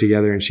work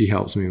together and she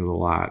helps me with a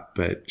lot,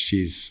 but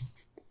she's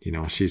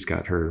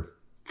got her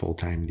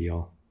full-time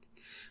deal.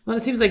 Well,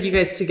 it seems like you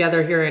guys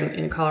together here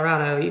in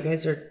Colorado,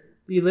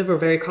 you live a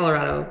very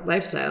Colorado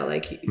lifestyle.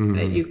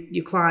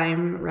 You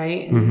climb,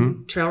 right?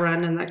 And trail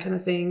run and that kind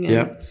of thing.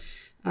 And,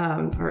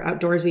 or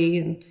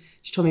outdoorsy. And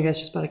she told me you guys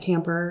just bought a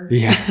camper.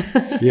 Yeah.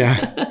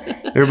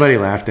 Everybody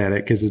laughed at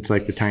it because it's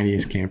like the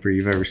tiniest camper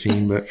you've ever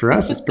seen. But for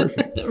us, it's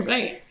perfect.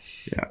 Right.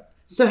 Yeah.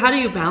 So how do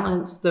you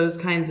balance those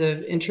kinds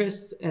of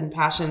interests and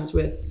passions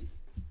with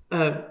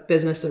a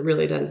business that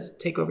really does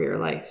take over your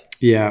life?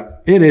 Yeah,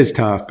 it is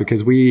tough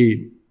because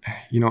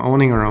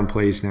owning our own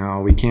place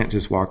now, we can't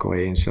just walk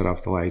away and shut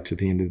off the lights at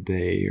the end of the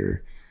day,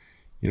 or,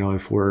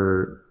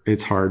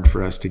 it's hard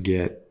for us to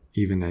get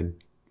even a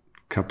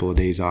couple of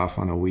days off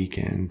on a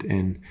weekend.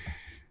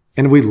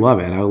 And we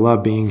love it. I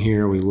love being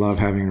here. We love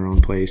having our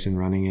own place and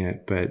running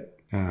it. But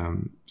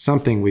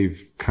something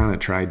we've kind of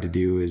tried to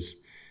do is,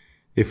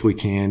 if we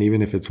can,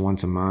 even if it's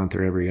once a month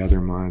or every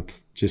other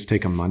month, just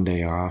take a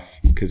Monday off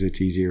because it's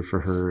easier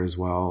for her as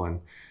well.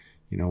 And,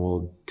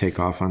 we'll take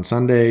off on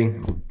Sunday,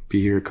 we'll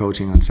be here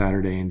coaching on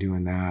Saturday and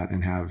doing that,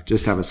 and have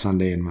a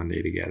Sunday and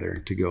Monday together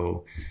to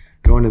go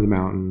into the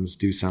mountains,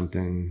 do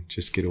something,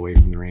 just get away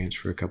from the ranch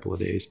for a couple of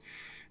days.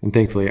 And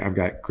thankfully I've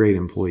got great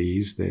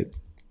employees that,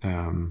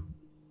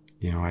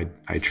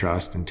 I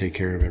trust and take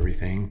care of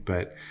everything,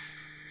 but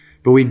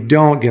we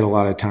don't get a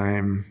lot of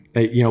time.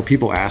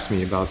 People ask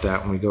me about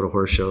that when we go to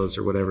horse shows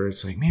or whatever.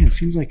 It's like, man, it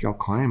seems like y'all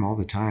climb all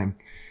the time,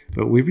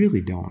 but we really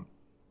don't.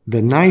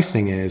 The nice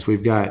thing is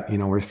we've got,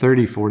 we're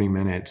 30, 40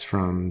 minutes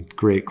from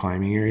great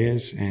climbing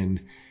areas,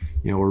 and,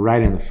 we're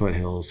right in the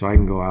foothills. So I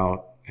can go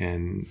out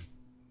and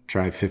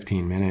drive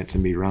 15 minutes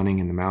and be running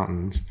in the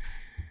mountains.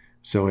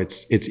 So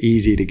it's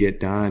easy to get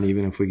done.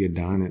 Even if we get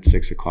done at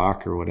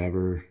 6:00 or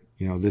whatever,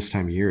 this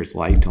time of year it's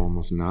light till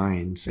almost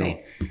 9. So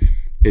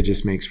it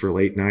just makes for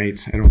late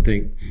nights. I don't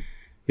think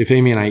if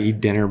Amy and I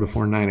eat dinner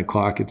before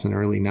 9:00, it's an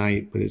early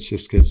night, but it's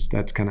just because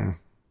that's kind of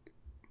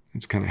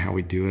how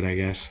we do it, I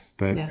guess.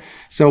 But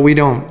so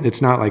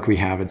it's not like we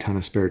have a ton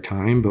of spare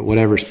time, but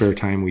whatever spare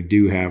time we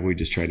do have, we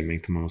just try to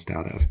make the most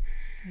out of.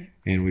 Right.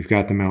 And we've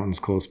got the mountains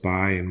close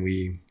by, and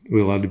we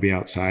love to be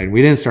outside.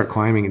 We didn't start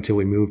climbing until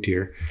we moved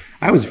here.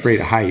 I was afraid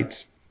of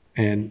heights,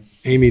 and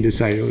Amy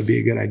decided it would be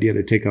a good idea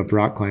to take up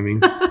rock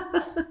climbing.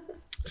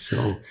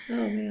 So,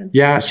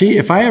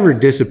 if I ever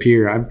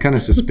disappear, I'm kind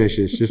of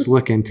suspicious. Just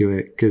look into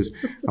it, because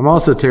I'm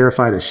also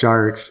terrified of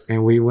sharks.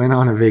 And we went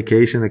on a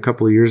vacation a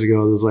couple of years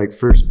ago. It was like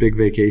first big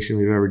vacation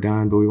we've ever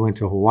done, but we went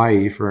to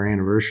Hawaii for our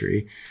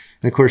anniversary.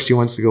 And of course, she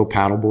wants to go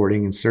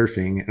paddleboarding and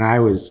surfing. And I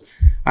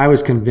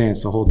was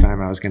convinced the whole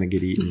time I was going to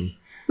get eaten.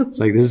 It's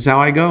like, this is how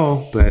I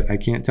go, but I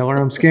can't tell her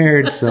I'm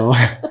scared. So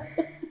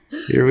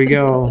here we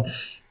go.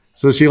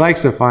 So she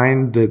likes to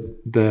find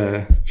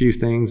the few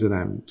things that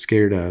I'm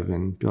scared of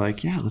and be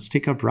like, yeah, let's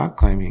take up rock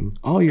climbing.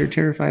 Oh, you're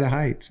terrified of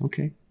heights.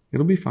 Okay,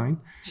 it'll be fine.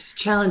 Just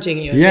challenging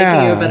you and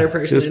making you a better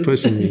person. Just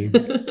pushing me.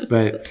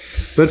 But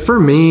for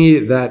me,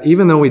 that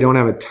even though we don't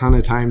have a ton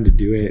of time to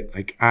do it,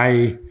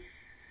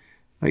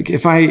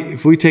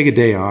 if we take a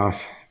day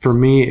off, for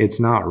me, it's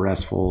not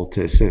restful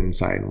to sit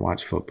inside and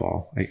watch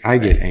football. I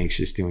get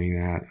anxious doing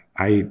that.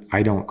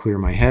 I don't clear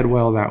my head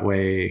well that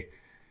way.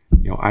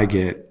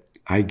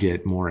 I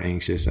get more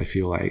anxious, I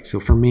feel like. So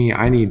for me,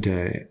 I need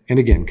to, and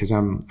again, because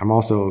I'm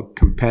also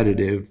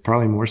competitive,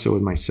 probably more so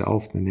with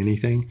myself than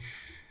anything.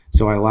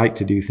 So I like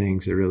to do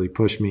things that really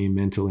push me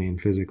mentally and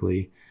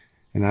physically.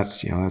 And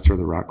that's where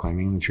the rock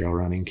climbing, the trail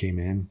running came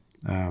in.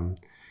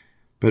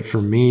 But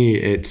for me,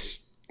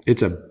 it's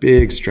a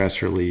big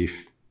stress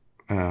relief.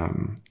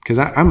 Cause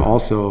I'm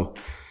also,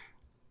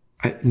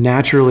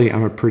 naturally,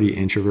 I'm a pretty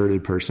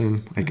introverted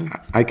person. Like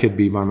I could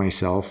be by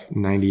myself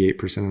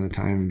 98% of the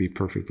time and be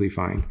perfectly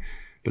fine.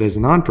 But as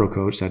a non-pro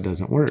coach, that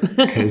doesn't work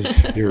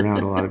because you're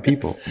around a lot of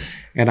people.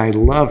 And I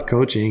love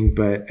coaching,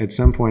 but at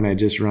some point I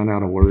just run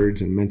out of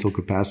words and mental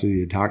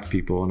capacity to talk to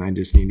people, and I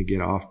just need to get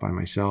off by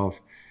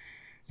myself.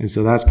 And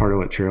so that's part of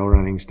what trail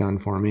running's done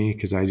for me,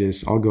 because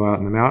I'll go out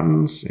in the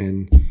mountains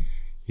and,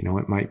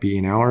 it might be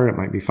an hour, it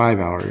might be 5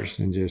 hours,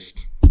 and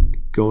just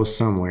go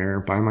somewhere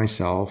by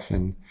myself.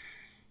 And,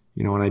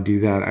 when I do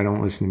that, I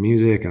don't listen to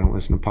music, I don't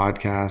listen to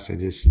podcasts, I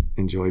just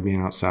enjoy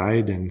being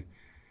outside. And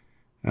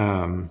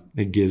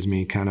it gives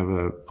me kind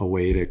of a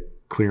way to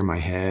clear my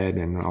head,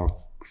 and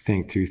I'll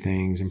think through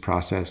things and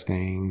process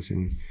things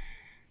and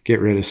get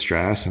rid of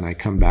stress. And I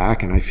come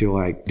back and I feel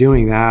like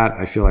doing that,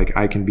 I feel like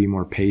I can be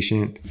more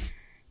patient.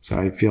 So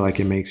I feel like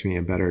it makes me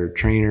a better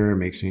trainer,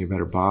 makes me a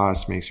better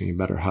boss, makes me a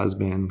better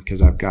husband,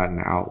 because I've got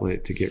an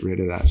outlet to get rid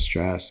of that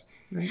stress.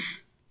 Right.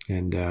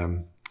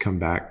 And come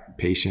back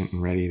patient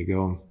and ready to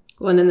go.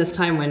 Well, and in this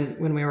time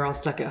when we were all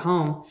stuck at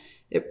home,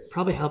 it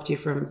probably helped you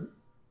from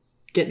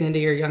getting into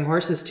your young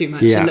horses too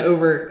much and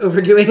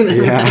overdoing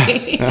them. Yeah,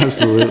 right?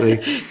 Absolutely.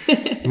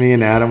 Me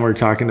and Adam were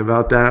talking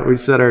about that. We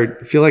said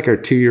I feel like our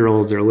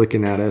 2-year-olds are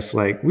looking at us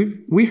like,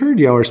 we heard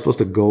y'all are supposed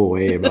to go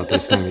away about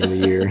this time of the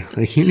year.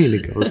 Like, you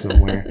need to go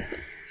somewhere.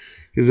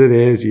 Because it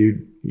is,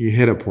 you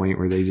hit a point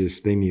where they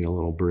need a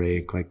little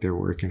break. Like, they're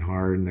working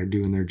hard and they're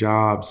doing their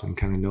jobs and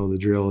kind of know the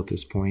drill at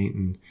this point,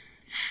 and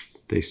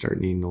they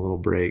start needing a little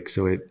break.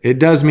 So it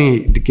does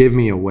give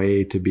me a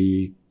way to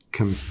be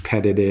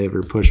competitive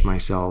or push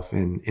myself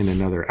in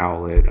another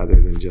outlet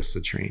other than just the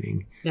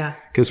training. Yeah.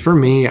 Because for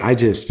me, I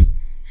just,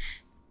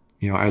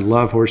 I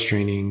love horse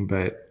training,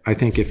 but I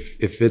think if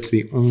it's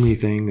the only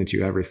thing that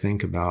you ever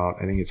think about,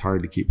 I think it's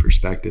hard to keep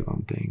perspective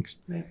on things.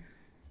 Right.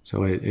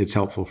 So it's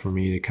helpful for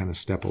me to kind of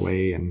step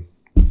away and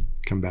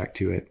come back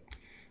to it.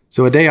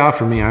 So a day off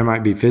for me, I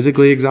might be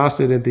physically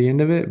exhausted at the end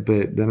of it,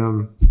 but then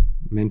I'm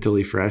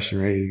mentally fresh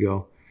and ready to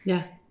go.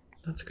 Yeah,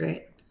 that's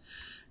great.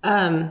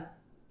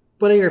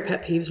 What are your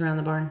pet peeves around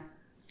the barn?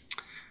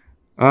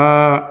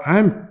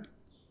 I'm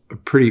a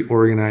pretty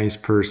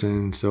organized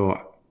person.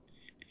 So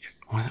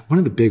one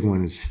of the big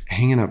ones is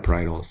hanging up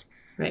bridles.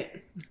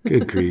 Right.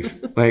 Good grief.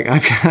 Like,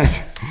 I've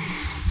got,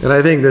 and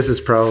I think this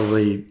is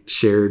probably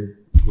shared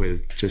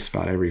with just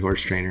about every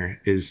horse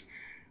trainer, is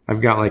I've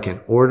got like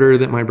an order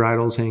that my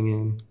bridles hang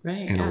in,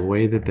 right, and a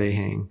way that they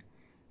hang.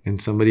 And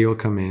somebody will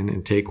come in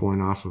and take one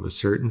off of a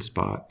certain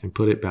spot and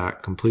put it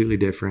back completely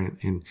different.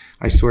 And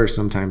I swear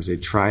sometimes they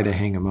try to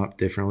hang them up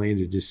differently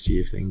to just see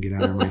if they can get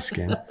under my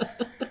skin.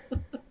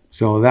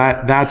 So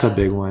that's a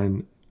big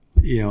one.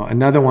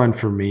 Another one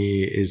for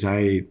me is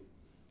I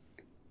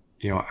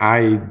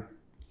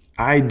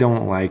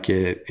don't like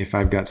it if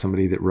I've got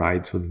somebody that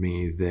rides with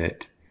me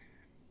that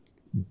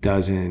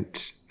doesn't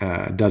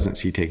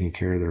see taking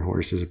care of their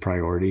horse as a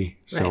priority.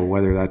 So right.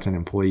 Whether that's an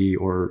employee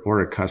or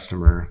a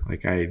customer,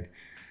 like I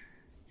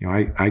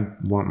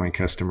want my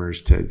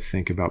customers to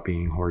think about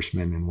being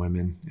horsemen and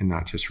women and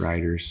not just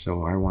riders.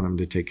 So I want them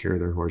to take care of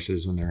their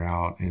horses when they're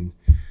out, and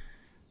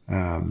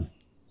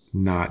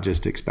not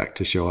just expect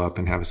to show up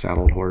and have a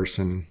saddled horse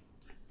and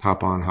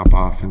hop on, hop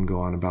off and go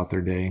on about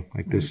their day.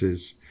 Like, this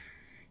is,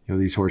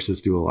 these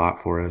horses do a lot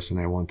for us, and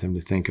I want them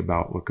to think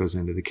about what goes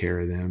into the care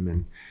of them.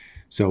 And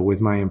so with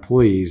my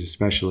employees,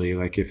 especially,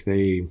 like,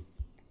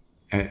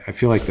 I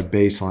feel like the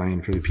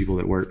baseline for the people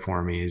that work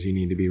for me is you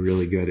need to be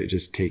really good at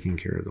just taking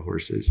care of the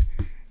horses,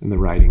 and the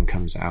riding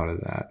comes out of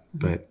that.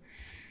 But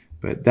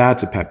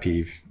that's a pet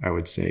peeve, I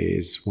would say,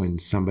 is when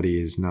somebody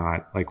is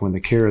not, like, when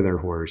the care of their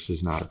horse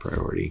is not a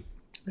priority.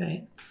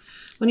 Right.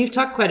 When you've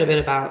talked quite a bit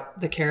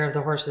about the care of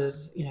the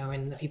horses,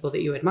 and the people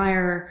that you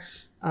admire,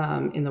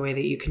 in the way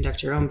that you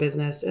conduct your own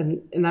business.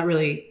 And that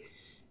really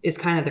is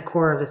kind of the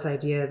core of this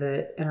idea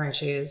that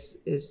NRHA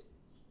is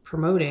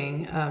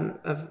promoting,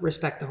 of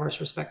respect the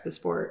horse, respect the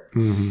sport.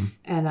 Mm-hmm.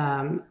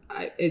 And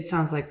it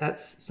sounds like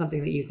that's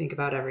something that you think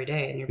about every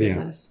day in your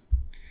business.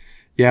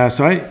 Yeah.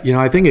 So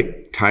I think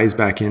it ties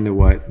back into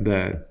what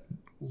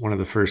one of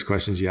the first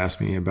questions you asked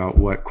me about,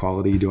 what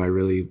quality do I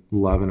really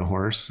love in a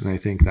horse? And I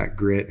think that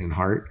grit and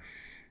heart,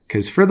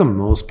 because for the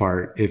most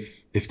part,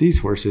 if these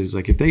horses,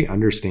 like, if they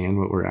understand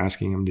what we're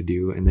asking them to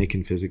do and they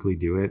can physically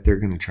do it, they're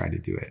going to try to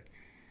do it.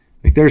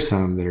 Like, there's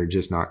some that are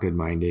just not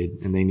good-minded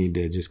and they need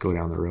to just go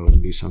down the road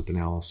and do something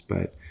else.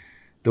 But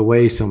the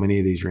way so many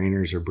of these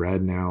reiners are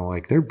bred now,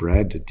 like, they're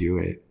bred to do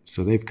it.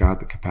 So they've got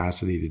the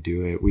capacity to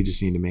do it. We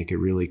just need to make it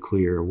really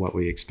clear what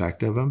we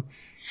expect of them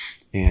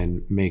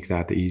and make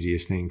that the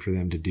easiest thing for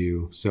them to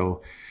do.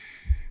 So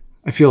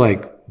I feel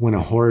like when a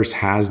horse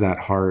has that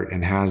heart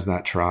and has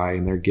that try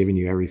and they're giving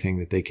you everything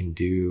that they can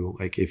do,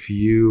 like, if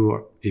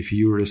you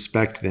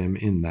respect them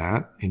in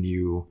that and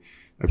you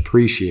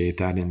appreciate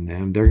that in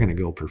them, they're going to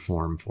go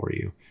perform for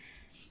you.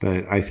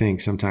 But I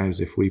think sometimes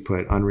if we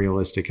put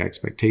unrealistic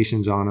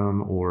expectations on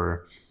them,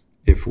 or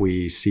if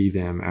we see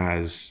them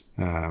as,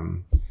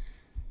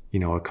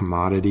 a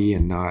commodity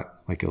and not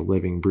like a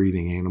living,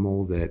 breathing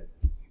animal that,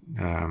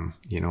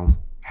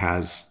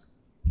 has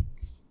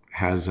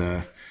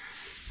a,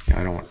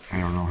 I don't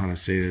know how to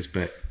say this,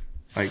 but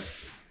like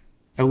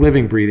a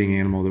living, breathing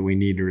animal that we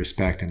need to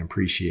respect and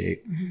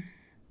appreciate.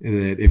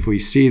 That if we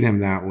see them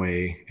that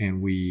way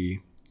and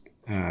we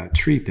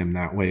treat them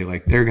that way,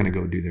 like they're going to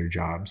go do their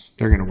jobs,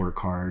 they're going to work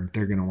hard,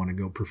 they're going to want to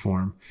go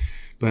perform.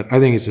 But I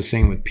think it's the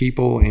same with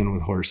people and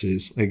with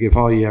horses. Like if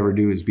all you ever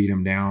do is beat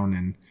them down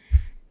and,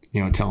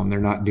 tell them they're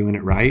not doing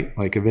it right,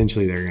 like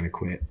eventually they're going to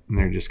quit and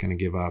they're just going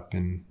to give up,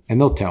 and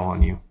they'll tell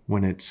on you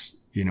when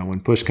it's, when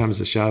push comes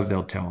to shove,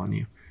 they'll tell on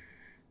you.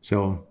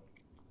 So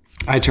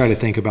I try to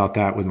think about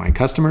that with my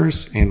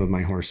customers and with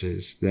my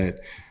horses, that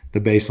the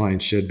baseline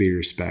should be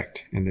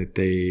respect, and that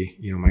they,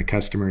 my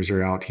customers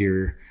are out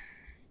here,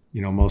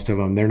 most of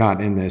them, they're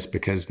not in this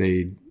because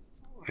they,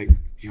 like,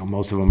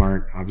 most of them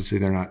aren't, obviously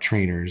they're not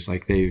trainers.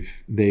 Like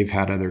they've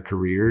had other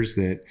careers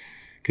that,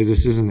 because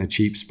this isn't a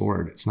cheap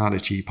sport. It's not a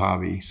cheap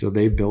hobby. So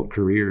they've built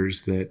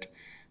careers that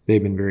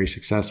they've been very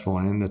successful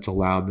in, that's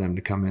allowed them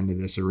to come into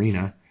this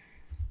arena.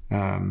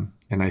 And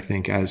I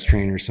think as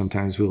trainers,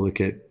 sometimes we look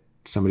at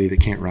somebody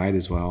that can't ride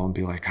as well and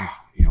be like,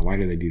 why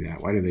do they do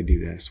that? Why do they do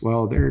this?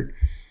 Well, they're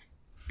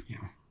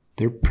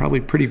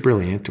probably pretty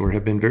brilliant or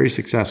have been very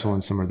successful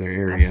in some of their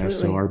areas.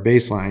 Absolutely. So our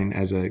baseline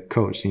as a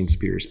coach needs to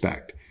be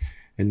respect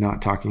and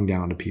not talking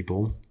down to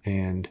people.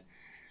 And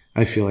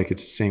I feel like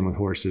it's the same with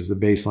horses. The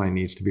baseline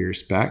needs to be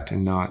respect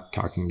and not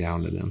talking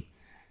down to them.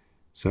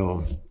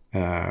 So,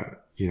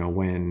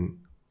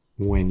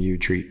 when you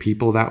treat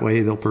people that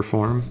way, they'll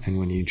perform. And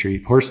when you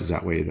treat horses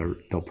that way,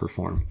 they'll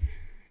perform.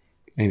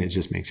 And it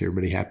just makes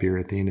everybody happier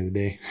at the end of the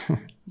day.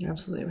 You're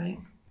absolutely right.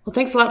 Well,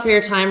 thanks a lot for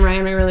your time,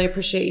 Ryan. I really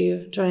appreciate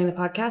you joining the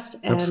podcast.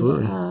 And,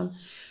 absolutely.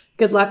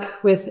 Good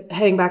luck with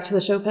heading back to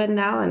the show pen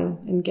now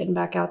and getting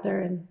back out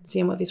there and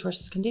seeing what these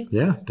horses can do.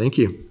 Yeah, thank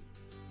you.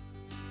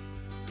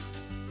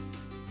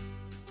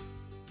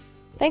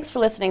 Thanks for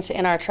listening to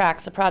In Our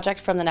Tracks, a project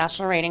from the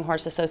National Reining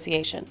Horse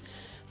Association.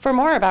 For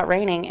more about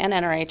reining and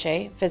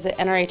NRHA, visit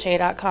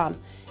NRHA.com.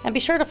 And be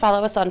sure to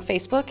follow us on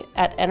Facebook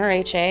at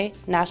NRHA,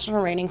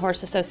 National Reining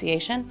Horse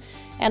Association,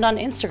 and on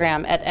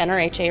Instagram at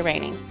NRHA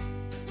Reining.